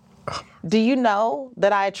that, do you know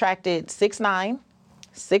that I attracted 6'9",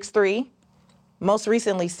 6'3", most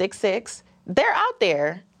recently 6'6"? They're out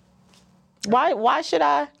there. Why should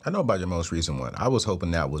I? I know about your most recent one. I was hoping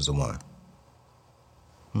that was the one.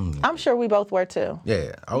 I'm sure we both were too.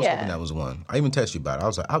 Yeah, I was hoping that was the one. I even texted you about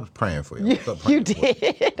it. I was praying for you. You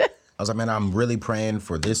did. I was like, man, I'm really praying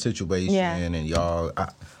for this situation, and y'all.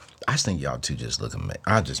 I just think y'all two just look amazing.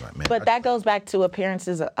 I just like, man. But that goes back to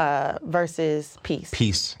appearances versus peace.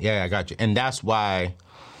 Peace. Yeah, I got you. And that's why,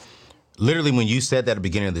 literally, when you said that at the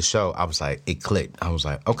beginning of the show, I was like, it clicked. I was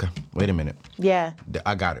like, okay, wait a minute. Yeah.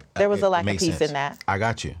 I got it. There was a lack of peace in that. I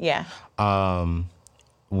got you. Yeah.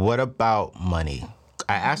 What about money?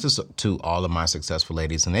 I asked this to all of my successful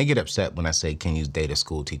ladies, and they get upset when I say, can you date a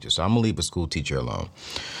school teacher? So I'm going to leave a school teacher alone.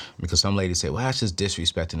 Because some ladies say, well, that's just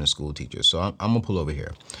disrespecting a school teacher. So I'm going to pull over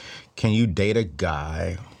here. Can you date a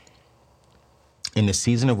guy in the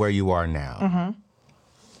season of where you are now? Mm-hmm.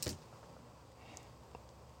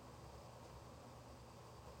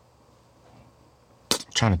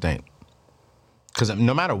 Trying to think. Because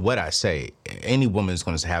no matter what I say, any woman is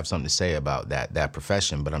going to have something to say about that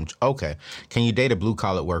profession. But okay. Can you date a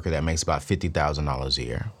blue-collar worker that makes about $50,000 a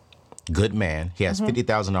year? Good man. He has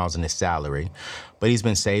 $50,000 in his salary, but he's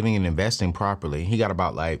been saving and investing properly. He got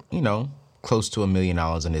about close to $1 million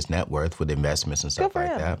in his net worth with investments and stuff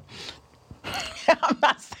like that. I'm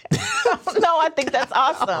not saying. No, I think that's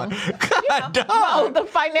awesome. No, the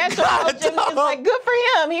financial intelligence is like, good for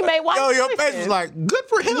him. He made wise choices. Your face is like, good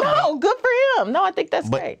for him. No, good for him. No, I think that's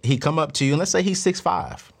great. He come up to you, and let's say he's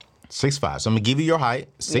 6'5". 6'5". So I'm going to give you your height,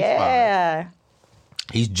 6'5". Yeah.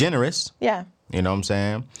 He's generous. Yeah. You know what I'm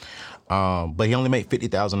saying? But he only made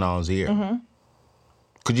 $50,000 a year. Mm-hmm.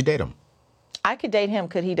 Could you date him? I could date him.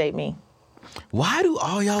 Could he date me? Why do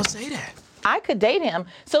all y'all say that? I could date him.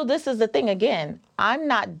 So this is the thing again. I'm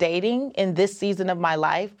not dating in this season of my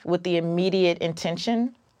life with the immediate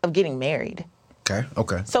intention of getting married.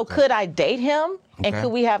 Okay. So could I date him? And could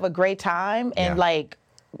we have a great time? And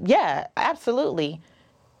yeah, absolutely.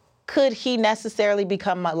 Could he necessarily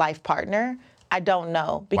become my life partner? I don't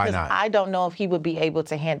know. Because I don't know if he would be able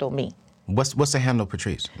to handle me. What's the handle,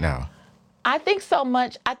 Patrice, now? I think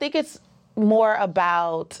it's more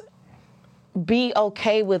about be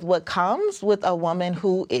okay with what comes with a woman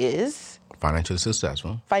who is financially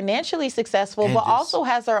successful, but also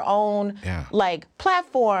has her own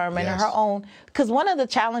platform and her own. Because one of the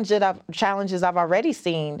challenges I've already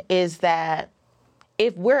seen is that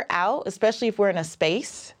if we're out, especially if we're in a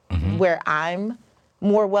space where I'm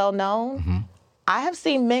more well known, I have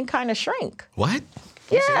seen men kind of shrink. What?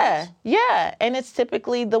 Yeah, and it's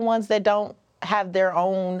typically the ones that don't have their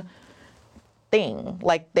own thing,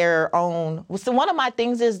 like their own. So one of my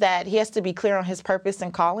things is that he has to be clear on his purpose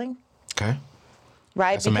and calling. Okay.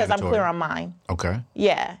 Right? That's because I'm clear on mine. Okay.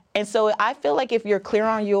 Yeah. And so I feel like if you're clear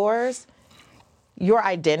on yours, your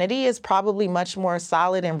identity is probably much more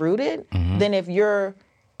solid and rooted than if you're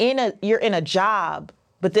in a job,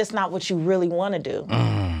 but that's not what you really want to do.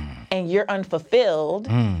 And you're unfulfilled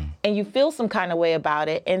and you feel some kind of way about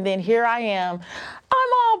it. And then here I am, I'm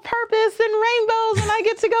all purpose and rainbows and I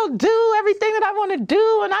get to go do everything that I want to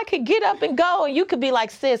do and I could get up and go. And you could be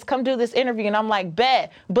like, sis, come do this interview. And I'm like,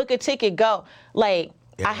 bet, book a ticket, go. Like,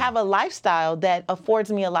 I have a lifestyle that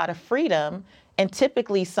affords me a lot of freedom. And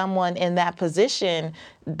typically someone in that position,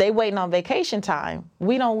 they waiting on vacation time.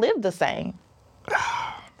 We don't live the same.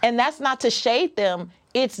 And that's not to shade them.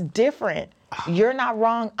 It's different. You're not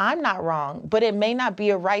wrong, I'm not wrong, but it may not be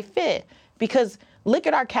a right fit because look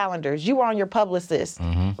at our calendars. You were on your publicist,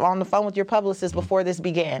 on the phone with your publicist before this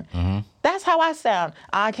began. That's how I sound.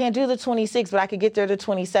 I can't do the 26th, but I could get there the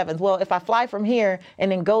 27th. Well, if I fly from here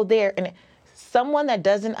and then go there, and someone that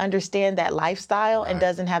doesn't understand that lifestyle and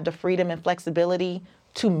doesn't have the freedom and flexibility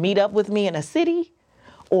to meet up with me in a city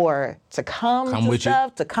or to come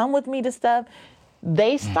with me to stuff,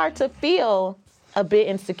 they start to feel a bit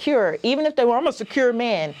insecure, even if they were, I'm a secure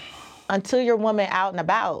man, until you're a woman out and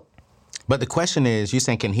about. But the question is, you're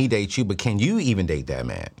saying, can he date you, but can you even date that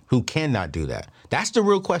man who cannot do that? That's the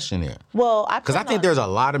real question here. Well, because I think there's a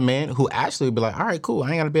lot of men who actually would be like, all right, cool, I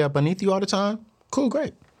ain't got to be up beneath you all the time. Cool,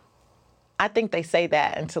 great. I think they say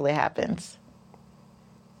that until it happens.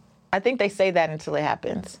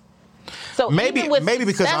 So maybe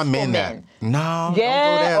because I'm in that. No, yeah. Don't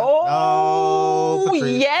go there. Oh, no,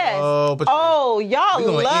 Patrice. yes. Oh, Patrice. Oh, y'all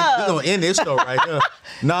We're gonna end this show right here.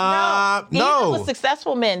 No. Even with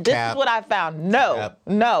successful men, this is what I found. No.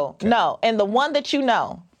 And the one that you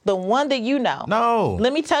know. No.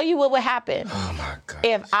 Let me tell you what would happen. Oh my God.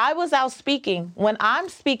 If I was out speaking, when I'm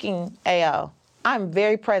speaking, AO, I'm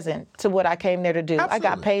very present to what I came there to do. Absolutely.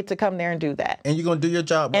 I got paid to come there and do that. And you're going to do your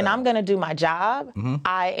job. And I'm going to do my job.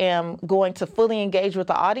 I am going to fully engage with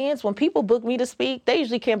the audience. When people book me to speak, they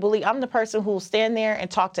usually can't believe I'm the person who will stand there and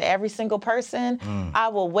talk to every single person. I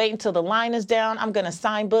will wait until the line is down. I'm going to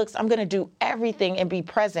sign books. I'm going to do everything and be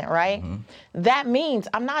present, right? That means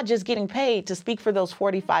I'm not just getting paid to speak for those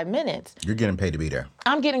 45 minutes. You're getting paid to be there.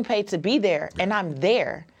 I'm getting paid to be there, and I'm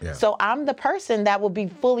there. Yeah. So I'm the person that will be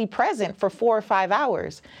fully present for 4 or 5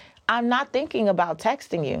 hours. I'm not thinking about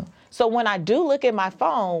texting you. So when I do look at my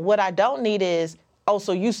phone, what I don't need is, oh,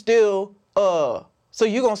 so you still, so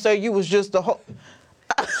you gonna say you was just the whole,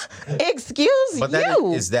 excuse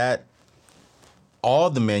you. Is that all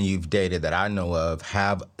the men you've dated that I know of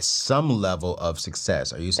have some level of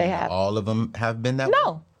success? Are you saying that all of them have been that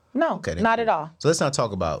way? No, okay, not at all. So let's not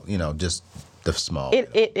talk about, just the small.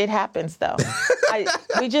 It happens though.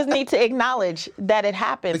 We just need to acknowledge that it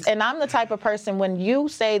happens. And I'm the type of person, when you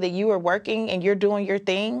say that you are working and you're doing your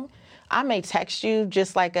thing, I may text you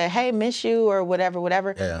just like a, hey, miss you or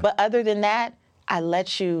whatever. Yeah. But other than that, I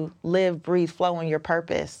let you live, breathe, flow in your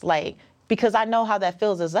purpose. Because I know how that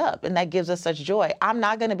fills us up and that gives us such joy. I'm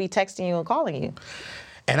not going to be texting you and calling you.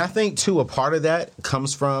 And I think too, a part of that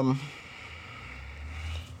comes from,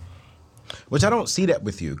 which I don't see that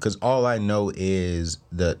with you, because all I know is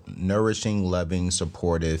the nourishing, loving,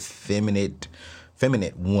 supportive, feminine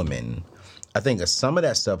woman. I think some of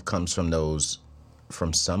that stuff comes from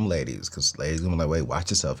some ladies, because ladies gonna be like, wait,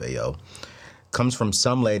 watch yourself, Ayo. Comes from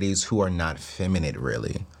some ladies who are not feminine,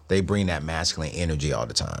 really. They bring that masculine energy all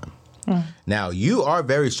the time. Now, you are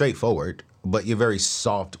very straightforward, but you're very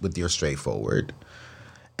soft with your straightforward.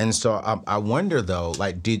 And so I wonder, though,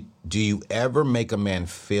 do you ever make a man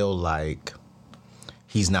feel like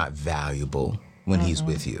he's not valuable when he's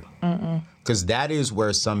with you? Because that is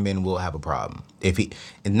where some men will have a problem.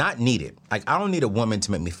 And not needed. I don't need a woman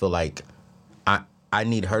to make me feel like I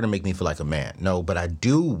need her to make me feel like a man. No, but I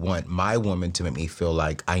do want my woman to make me feel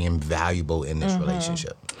like I am valuable in this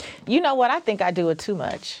relationship. You know what? I think I do it too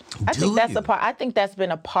much. I think that's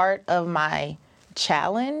been a part of my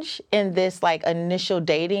challenge in this initial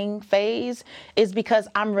dating phase, is because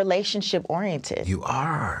I'm relationship oriented. You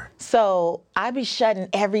are. So I be shutting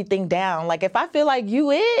everything down. If I feel like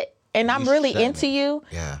you it and I'm really into you,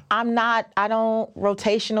 I don't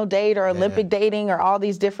rotational date or Olympic dating or all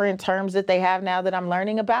these different terms that they have now that I'm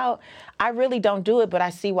learning about. I really don't do it, but I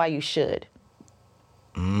see why you should.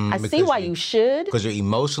 I see why you should. Because you're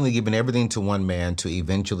emotionally giving everything to one man to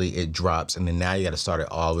eventually it drops, and then now you got to start it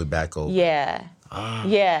all the way back over. Yeah.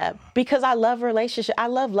 Yeah, because I love relationship. I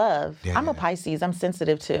love love. I'm a Pisces. I'm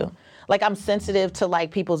sensitive too. I'm sensitive to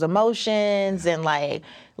people's emotions and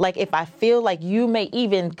if I feel like you may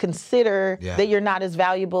even consider that you're not as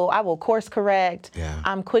valuable, I will course correct. Yeah.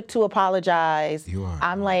 I'm quick to apologize. You are.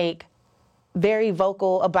 I'm very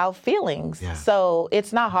vocal about feelings. Yeah. So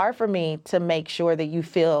it's not hard for me to make sure that you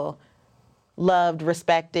feel loved,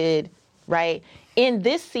 respected, right? In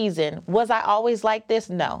this season, was I always like this?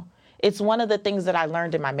 No. It's one of the things that I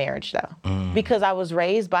learned in my marriage, though, because I was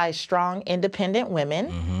raised by strong, independent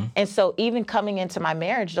women. And so even coming into my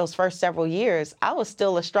marriage, those first several years, I was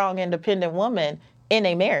still a strong, independent woman in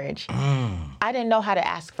a marriage. I didn't know how to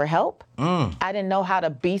ask for help. I didn't know how to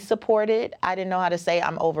be supported. I didn't know how to say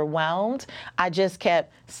I'm overwhelmed. I just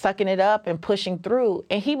kept sucking it up and pushing through.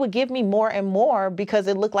 And he would give me more and more because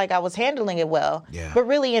it looked like I was handling it well. Yeah. But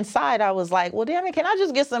really inside, I was like, well, damn it, can I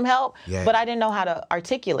just get some help? Yeah. But I didn't know how to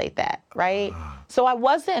articulate that, right? So I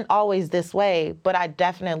wasn't always this way, but I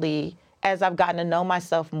definitely, as I've gotten to know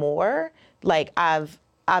myself more, like I've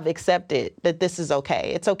accepted that this is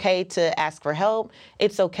okay. It's okay to ask for help.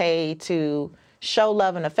 It's okay to show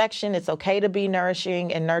love and affection. It's okay to be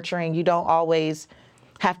nourishing and nurturing. You don't always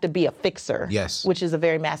have to be a fixer. Yes. Which is a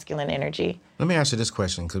very masculine energy. Let me ask you this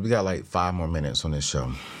question, because we got like 5 more minutes on this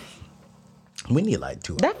show. We need like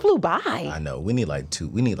 2 hours. That flew by. I know. We need like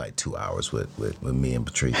 2 hours with me and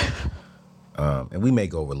Patrice. And we may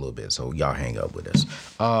go over a little bit, so y'all hang up with us.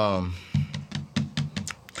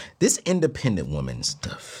 This independent woman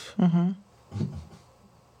stuff.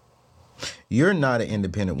 You're not an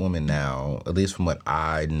independent woman now, at least from what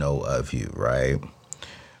I know of you, right?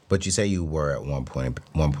 But you say you were at one point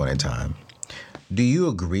in time. Do you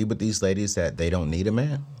agree with these ladies that they don't need a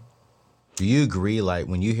man? Do you agree, like,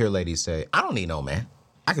 when you hear ladies say, I don't need no man,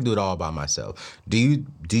 I can do it all by myself? Do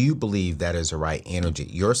you believe that is the right energy?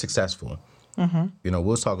 You're successful. You know, we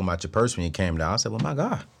was talking about your purse when you came down. I said, well, my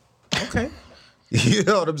God, okay. You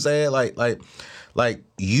know what I'm saying? Like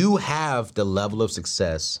you have the level of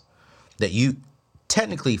success that you,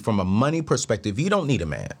 technically from a money perspective, you don't need a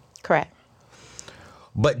man. Correct.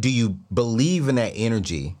 But do you believe in that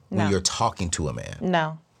energy when No. you're talking to a man?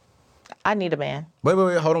 No. I need a man. Wait,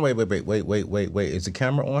 hold on, wait. Is the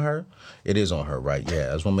camera on her? It is on her, right? Yeah,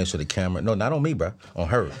 I just want to make sure the camera, no, not on me, bro, on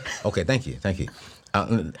her. Okay, thank you.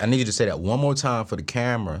 I need you to say that one more time for the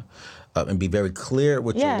camera and be very clear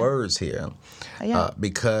with your words here.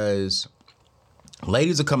 Because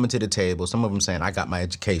ladies are coming to the table, some of them saying, I got my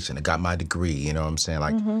education, I got my degree, you know what I'm saying?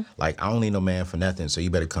 Like I don't need no man for nothing, so you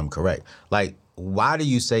better come correct. Like, why do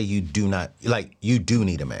you say you do not, like, you do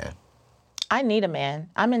need a man? I need a man.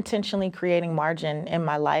 I'm intentionally creating margin in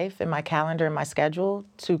my life, in my calendar, in my schedule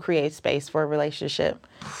to create space for a relationship.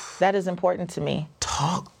 That is important to me.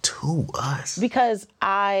 Talk to us. Because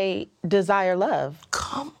I desire love.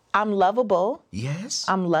 I'm lovable. Yes.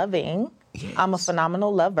 I'm loving. Yes. I'm a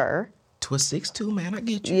phenomenal lover. To a 6'2", man, I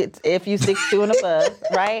get you. If you 6'2" and above,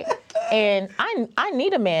 right? And I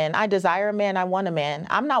need a man. I desire a man. I want a man.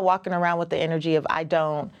 I'm not walking around with the energy of I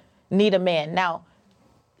don't need a man. Now,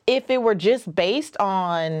 if it were just based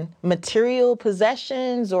on material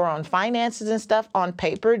possessions or on finances and stuff on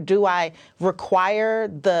paper, do I require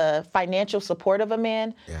the financial support of a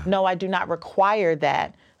man? Yeah. No, I do not require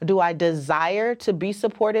that. Do I desire to be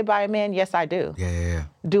supported by a man? Yes, I do. Yeah.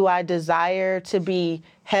 Do I desire to be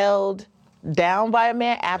held down by a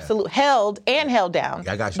man? Absolutely. Held and held down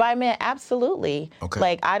I got you. by a man? Absolutely. Okay.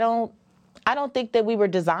 Like, I don't think that we were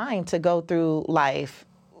designed to go through life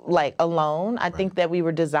like alone. I think that we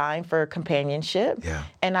were designed for companionship. Yeah.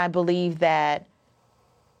 And I believe that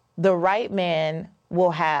the right man will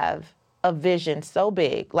have a vision so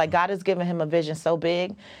big, like God has given him a vision so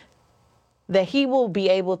big that he will be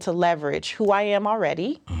able to leverage who I am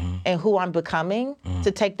already and who I'm becoming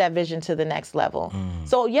to take that vision to the next level.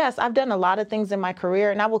 So yes, I've done a lot of things in my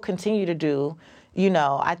career and I will continue to do,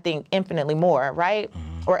 I think infinitely more, right?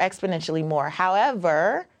 Or exponentially more.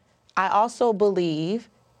 However, I also believe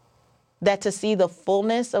that to see the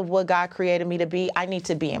fullness of what God created me to be, I need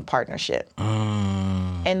to be in partnership.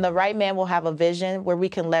 And the right man will have a vision where we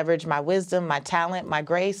can leverage my wisdom, my talent, my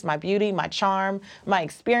grace, my beauty, my charm, my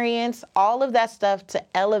experience, all of that stuff to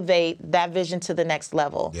elevate that vision to the next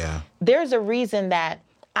level. Yeah. There's a reason that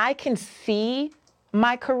I can see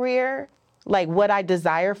my career, like what I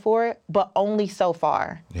desire for it, but only so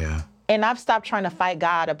far. Yeah. And I've stopped trying to fight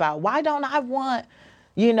God about why don't I want,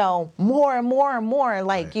 more and more and more.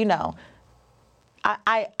 Like,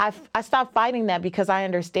 I stopped fighting that because I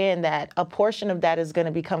understand that a portion of that is going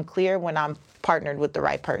to become clear when I'm partnered with the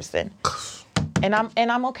right person. And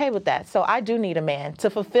I'm okay with that. So I do need a man. To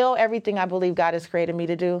fulfill everything I believe God has created me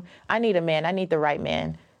to do, I need a man. I need the right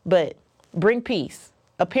man. But bring peace.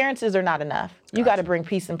 Appearances are not enough. You got to bring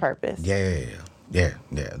peace and purpose. Yeah.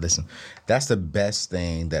 Listen, that's the best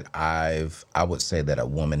thing that I would say that a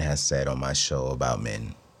woman has said on my show about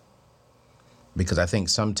men. Because I think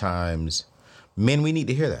sometimes men, we need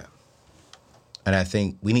to hear that. And I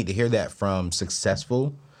think we need to hear that from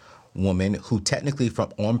successful women who technically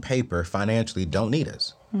on paper financially don't need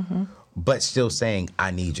us, but still saying,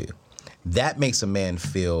 I need you. That makes a man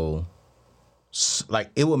feel like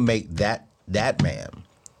it will make that man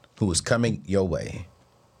who is coming your way,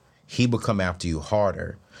 he will come after you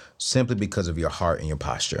harder simply because of your heart and your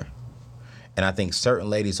posture. And I think certain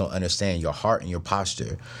ladies don't understand your heart and your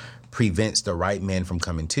posture prevents the right men from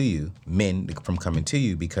coming to you,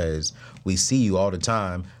 because we see you all the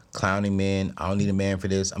time clowning men. I don't need a man for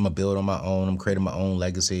this. I'm going to build on my own. I'm creating my own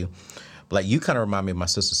legacy. But like, you kind of remind me of my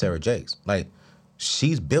sister, Sarah Jakes. Like,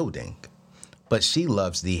 she's building, but she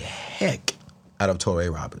loves the heck out of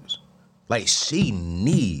Touré Roberts. Like, she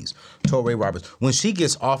needs Touré Roberts. When she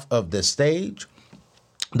gets off of the stage,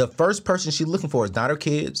 the first person she's looking for is not her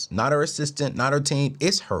kids, not her assistant, not her team.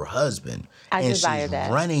 It's her husband. I desire she's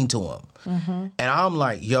that. Running to him. And I'm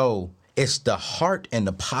like, yo, it's the heart and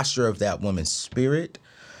the posture of that woman's spirit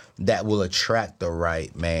that will attract the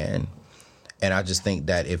right man. And I just think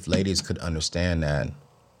that if ladies could understand that,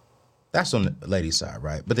 that's on the ladies' side,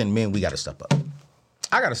 right? But then men, we got to step up.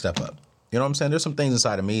 I got to step up. You know what I'm saying? There's some things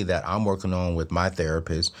inside of me that I'm working on with my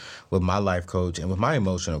therapist, with my life coach, and with my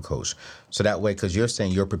emotional coach. So that way, because you're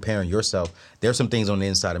saying you're preparing yourself, there's some things on the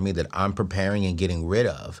inside of me that I'm preparing and getting rid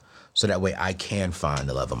of. So that way I can find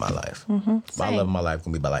the love of my life. My love of my life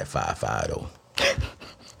can be by like 5'5" though.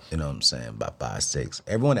 You know what I'm saying? About 5'6".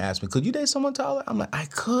 Everyone asks me, could you date someone taller? I'm like, I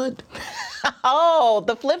could. Oh,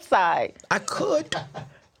 the flip side. I could.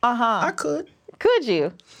 I could. Could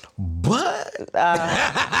you? But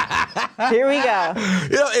Here we go.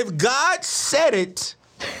 you know, if God said it,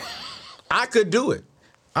 I could do it.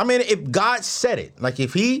 I mean, if God said it, like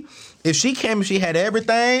if she came and she had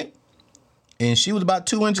everything, and she was about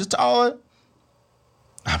 2 inches taller,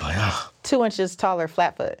 I'm like, oh. 2 inches taller,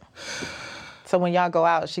 flat foot. So when y'all go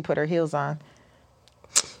out, she put her heels on.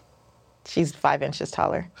 She's 5 inches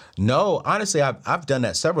taller. No, honestly, I've done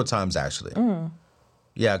that several times actually.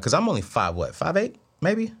 Yeah, because I'm only 5'8",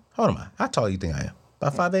 maybe? How old am I? How tall do you think I am?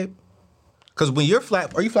 About 5'8"? Because when you're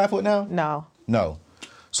flat, are you flat foot now? No.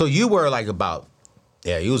 So you were like about,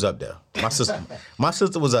 yeah, you was up there. My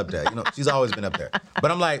sister was up there. You know, she's always been up there.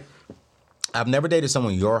 But I'm like, I've never dated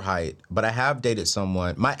someone your height, but I have dated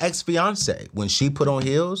someone, my ex-fiance, when she put on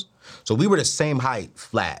heels. So we were the same height,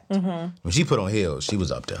 flat. When she put on heels, she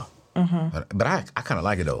was up there. But I kind of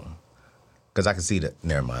like it though. Because I can see that.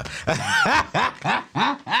 Never mind.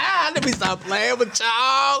 Let me stop playing with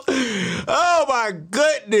y'all. Oh, my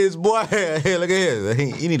goodness, boy. Hey, look at here.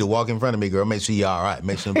 You need to walk in front of me, girl. Make sure you're all right.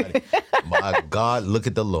 Make sure nobody. My God, look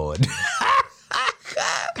at the Lord.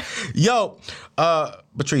 Yo,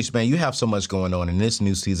 Patrice, man, you have so much going on in this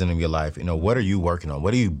new season of your life. You know, what are you working on?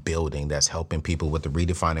 What are you building that's helping people with the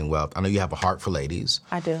redefining wealth? I know you have a heart for ladies.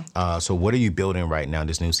 I do. So what are you building right now,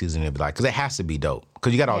 this new season of your life? Because it has to be dope.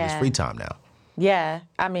 Because you got all this free time now. Yeah.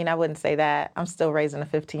 I mean, I wouldn't say that. I'm still raising a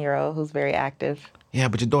 15-year-old who's very active. Yeah,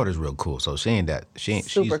 but your daughter's real cool. So she ain't that.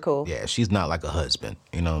 Super cool. Yeah, she's not like a husband.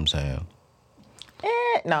 You know what I'm saying?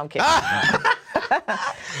 No, I'm kidding.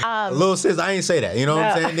 Little sis, I ain't say that. You know what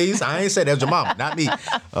I'm saying, niece? I ain't say that. That's your mama, not me.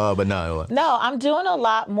 But no. No, I'm doing a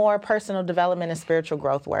lot more personal development and spiritual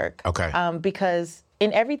growth work. Okay. Because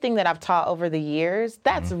in everything that I've taught over the years,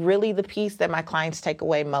 that's really the piece that my clients take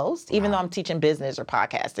away most, even though I'm teaching business or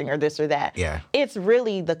podcasting or this or that. Yeah. It's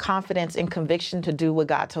really the confidence and conviction to do what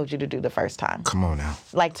God told you to do the first time. Come on now.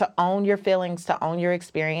 Like to own your feelings, to own your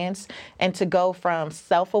experience, and to go from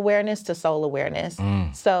self-awareness to soul awareness.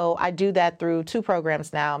 So I do that through 2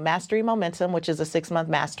 programs now, Mastery Momentum, which is a 6-month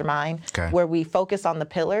mastermind, where we focus on the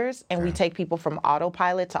pillars and we take people from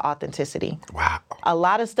autopilot to authenticity. Wow. A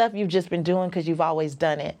lot of stuff you've just been doing because you've always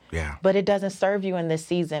done it. Yeah. But it doesn't serve you in this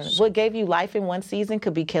season. What gave you life in one season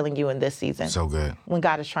could be killing you in this season. So good. When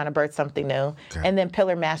God is trying to birth something new. And then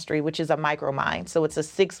Pillar Mastery, which is a micro mind. So it's a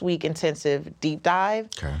 6-week intensive deep dive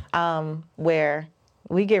where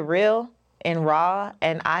we get real and raw.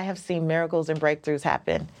 And I have seen miracles and breakthroughs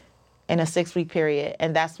happen in a 6-week period.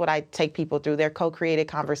 And that's what I take people through. They're co-created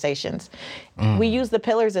conversations. We use the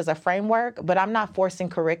pillars as a framework, but I'm not forcing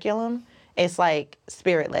curriculum. It's like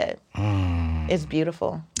spirit-led. It's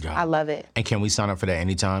beautiful. Yeah. I love it. And can we sign up for that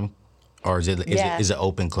anytime? Or is it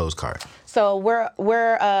open, closed card? So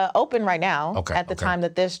we're open right now at the time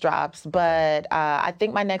that this drops. But I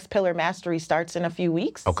think my next Pillar Mastery starts in a few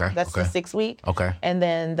weeks. That's the 6-week. And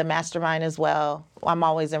then the mastermind as well. I'm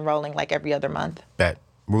always enrolling like every other month. Bet.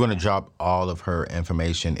 We're going to drop all of her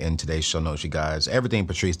information in today's show notes, you guys. Everything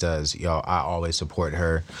Patrice does, y'all, I always support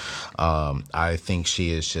her. I think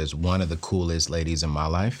she is just one of the coolest ladies in my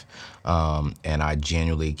life. And I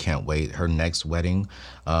genuinely can't wait. Her next wedding,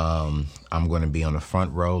 I'm going to be on the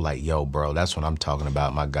front row like, yo, bro, that's what I'm talking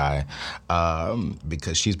about, my guy.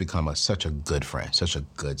 Because she's become such a good friend, such a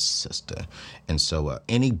good sister. And so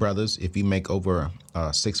any brothers, if you make over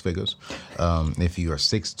 6 figures, if you are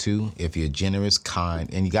 6'2", if you're generous, kind,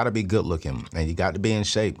 and you got to be good looking, and you got to be in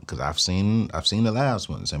shape, because I've seen the last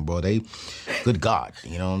ones, and bro, they, good God,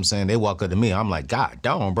 you know what I'm saying? They walk up to me, I'm like, God,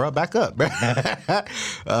 darn, bro, back up, bro.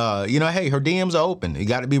 You know, hey, her DMs are open. You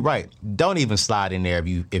got to be right. Don't even slide in there if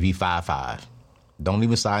you 5'5". Don't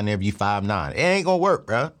even slide in there if you 5'9". It ain't gonna work,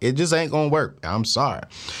 bro. It just ain't gonna work. I'm sorry.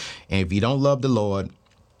 And if you don't love the Lord,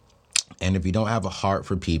 and if you don't have a heart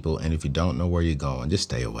for people, and if you don't know where you're going, just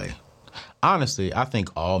stay away. Honestly, I think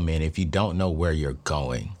all men, if you don't know where you're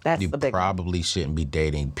going, you probably shouldn't be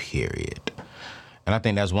dating, period. And I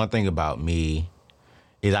think that's one thing about me,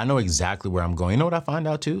 is I know exactly where I'm going. You know what I find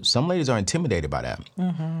out too? Some ladies are intimidated by that.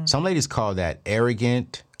 Mm-hmm. Some ladies call that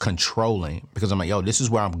arrogant, controlling, because I'm like, yo, this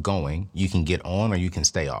is where I'm going. You can get on or you can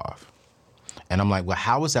stay off. And I'm like, well,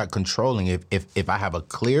 how is that controlling if I have a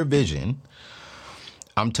clear vision?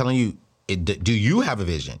 I'm telling you, do you have a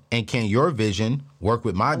vision? And can your vision work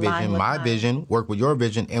with my vision? My vision work with your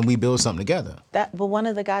vision, and we build something together. But one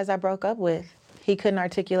of the guys I broke up with, he couldn't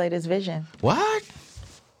articulate his vision. What?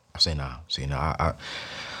 I say, nah. See, nah,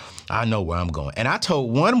 I know where I'm going. And I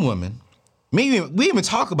told one woman, we even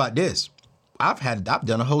talk about this. I've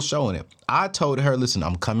done a whole show on it. I told her, listen,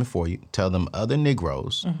 I'm coming for you. Tell them other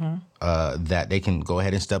Negroes that they can go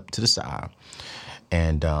ahead and step to the side.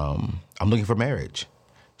 And I'm looking for marriage.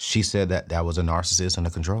 She said that was a narcissist and a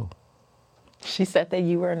control. She said that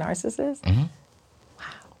you were a narcissist? Mm-hmm. Wow.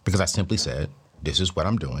 Because I simply said, this is what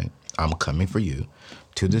I'm doing. I'm coming for you.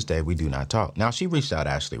 To this day, we do not talk. Now, she reached out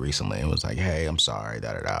actually recently and was like, hey, I'm sorry,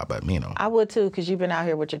 da-da-da, but you know. I would too, because you've been out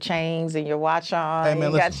here with your chains and your watch on. Hey,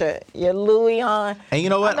 man, you got your Louis on. And you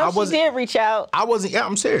know what? She did reach out.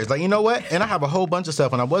 I'm serious. Like, you know what? And I have a whole bunch of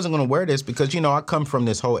stuff, and I wasn't going to wear this because, you know, I come from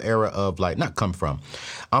this whole era of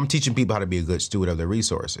I'm teaching people how to be a good steward of their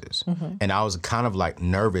resources. Mm-hmm. And I was kind of like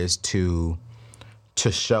nervous to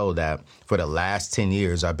show that for the last 10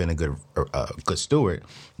 years I've been a good steward.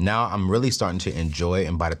 Now I'm really starting to enjoy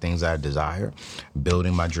and buy the things that I desire,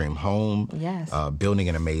 building my dream home, yes, building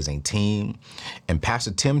an amazing team. And Pastor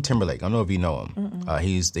Tim Timberlake, I don't know if you know him.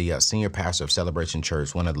 He's the senior pastor of Celebration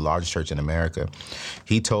Church, one of the largest churches in America.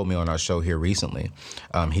 He told me on our show here recently,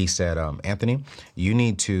 he said, Anthony, you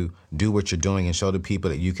need to do what you're doing and show the people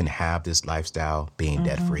that you can have this lifestyle being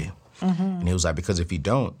debt-free. Mm-hmm. And he was like, because if you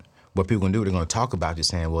don't, what people going to do, they're going to talk about you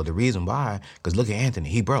saying, well, the reason why, because look at Anthony,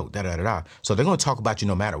 he broke, da-da-da-da. So they're going to talk about you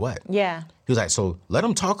no matter what. Yeah. He was like, so let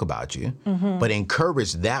them talk about you, but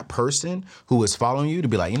encourage that person who is following you to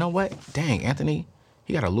be like, you know what? Dang, Anthony,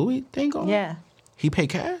 he got a Louis thing going? Yeah. He pay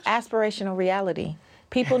cash? Aspirational reality.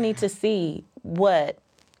 People need to see what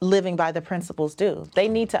living by the principles do. They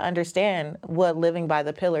need to understand what living by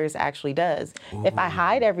the pillars actually does. Ooh. If I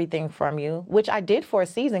hide everything from you, which I did for a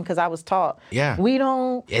season because I was taught, we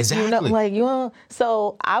don't, exactly.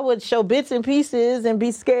 So I would show bits and pieces and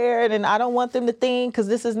be scared, and I don't want them to think, because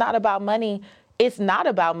this is not about money. It's not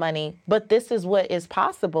about money, but this is what is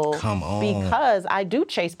possible. Come on. Because I do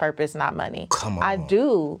chase purpose, not money. Come on. I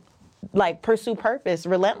do pursue purpose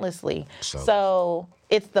relentlessly. So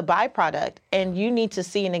it's the byproduct, and you need to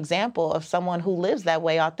see an example of someone who lives that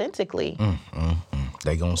way authentically.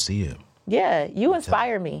 They gonna see it. Yeah, you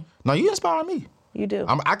inspire me. No, you inspire me. You do.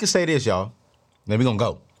 I can say this, y'all. Then we gonna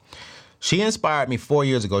go. She inspired me 4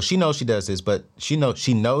 years ago. She knows she does this, but she knows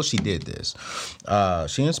she did this.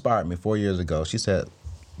 She inspired me 4 years ago. She said,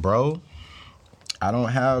 bro, I don't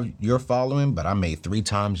have your following, but I made 3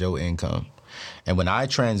 times your income. And when I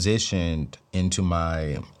transitioned into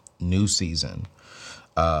my new season,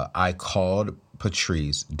 I called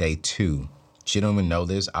Patrice day 2. She don't even know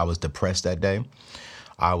this. I was depressed that day.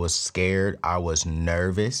 I was scared. I was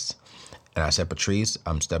nervous. And I said, Patrice,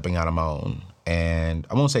 I'm stepping out on my own. And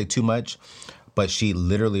I won't say too much, but she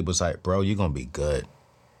literally was like, bro, you're going to be good.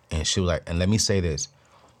 And she was like, and let me say this.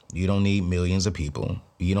 You don't need millions of people.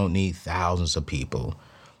 You don't need thousands of people.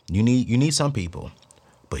 You need some people.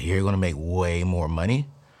 But you're going to make way more money.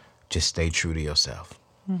 Just stay true to yourself.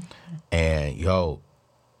 Mm-hmm. And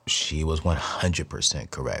she was 100%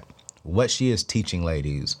 correct. What she is teaching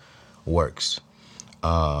ladies works.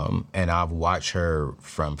 And I've watched her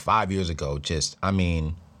from 5 years ago just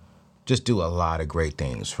do a lot of great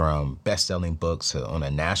things, from best-selling books on a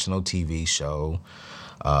national TV show.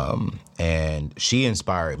 And she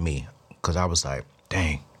inspired me because I was like,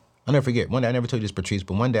 dang. I'll never forget. One day, I never told you this, Patrice,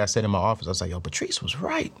 but one day I sat in my office. I was like, yo, Patrice was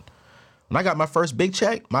right. When I got my first big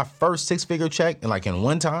check, my first 6-figure check, and like in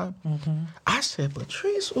one time, I said,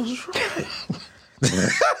 Patrice was right.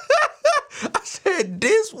 I said,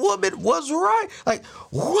 this woman was right. Like,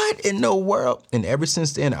 what in the world? And ever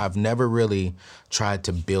since then, I've never really tried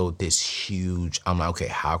to build this huge, I'm like, okay,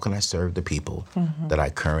 how can I serve the people that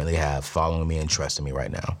I currently have following me and trusting me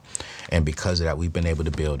right now? And because of that, we've been able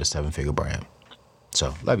to build a 7-figure brand.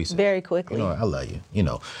 So, love you, sis. Very quickly. You know, I love you, you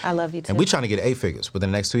know. I love you, too. And we're trying to get 8 figures within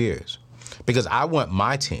the next 2 years. Because I want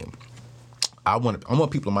my team, I want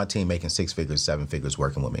people on my team making 6 figures, 7 figures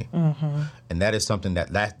working with me. And that is something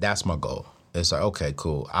that's my goal. It's like, okay,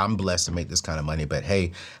 cool. I'm blessed to make this kind of money, but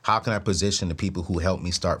hey, how can I position the people who helped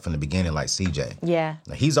me start from the beginning, like CJ? Yeah.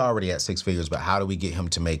 Now, he's already at 6 figures, but how do we get him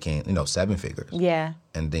to making, 7 figures? Yeah.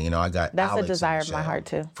 And then, I got That's Alex a desire of my heart,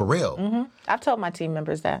 too. For real? I've told my team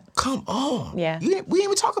members that. Come on. Yeah. We didn't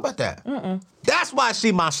even talk about that. That's why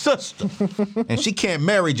she my sister. And she can't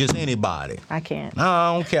marry just anybody. I can't.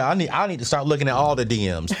 I don't care. I need to start looking at all the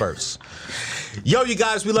DMs first. Yo, you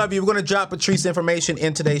guys, we love you. We're going to drop Patrice information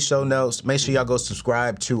in today's show notes. Make sure y'all go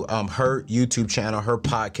subscribe to her YouTube channel, her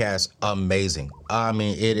podcast. Amazing. I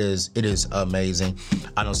mean, it is amazing.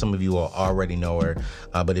 I know some of you all already know her,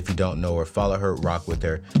 but if you don't know her, follow her, rock with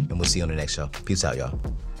her, and we'll see you on the next show. Peace out, y'all.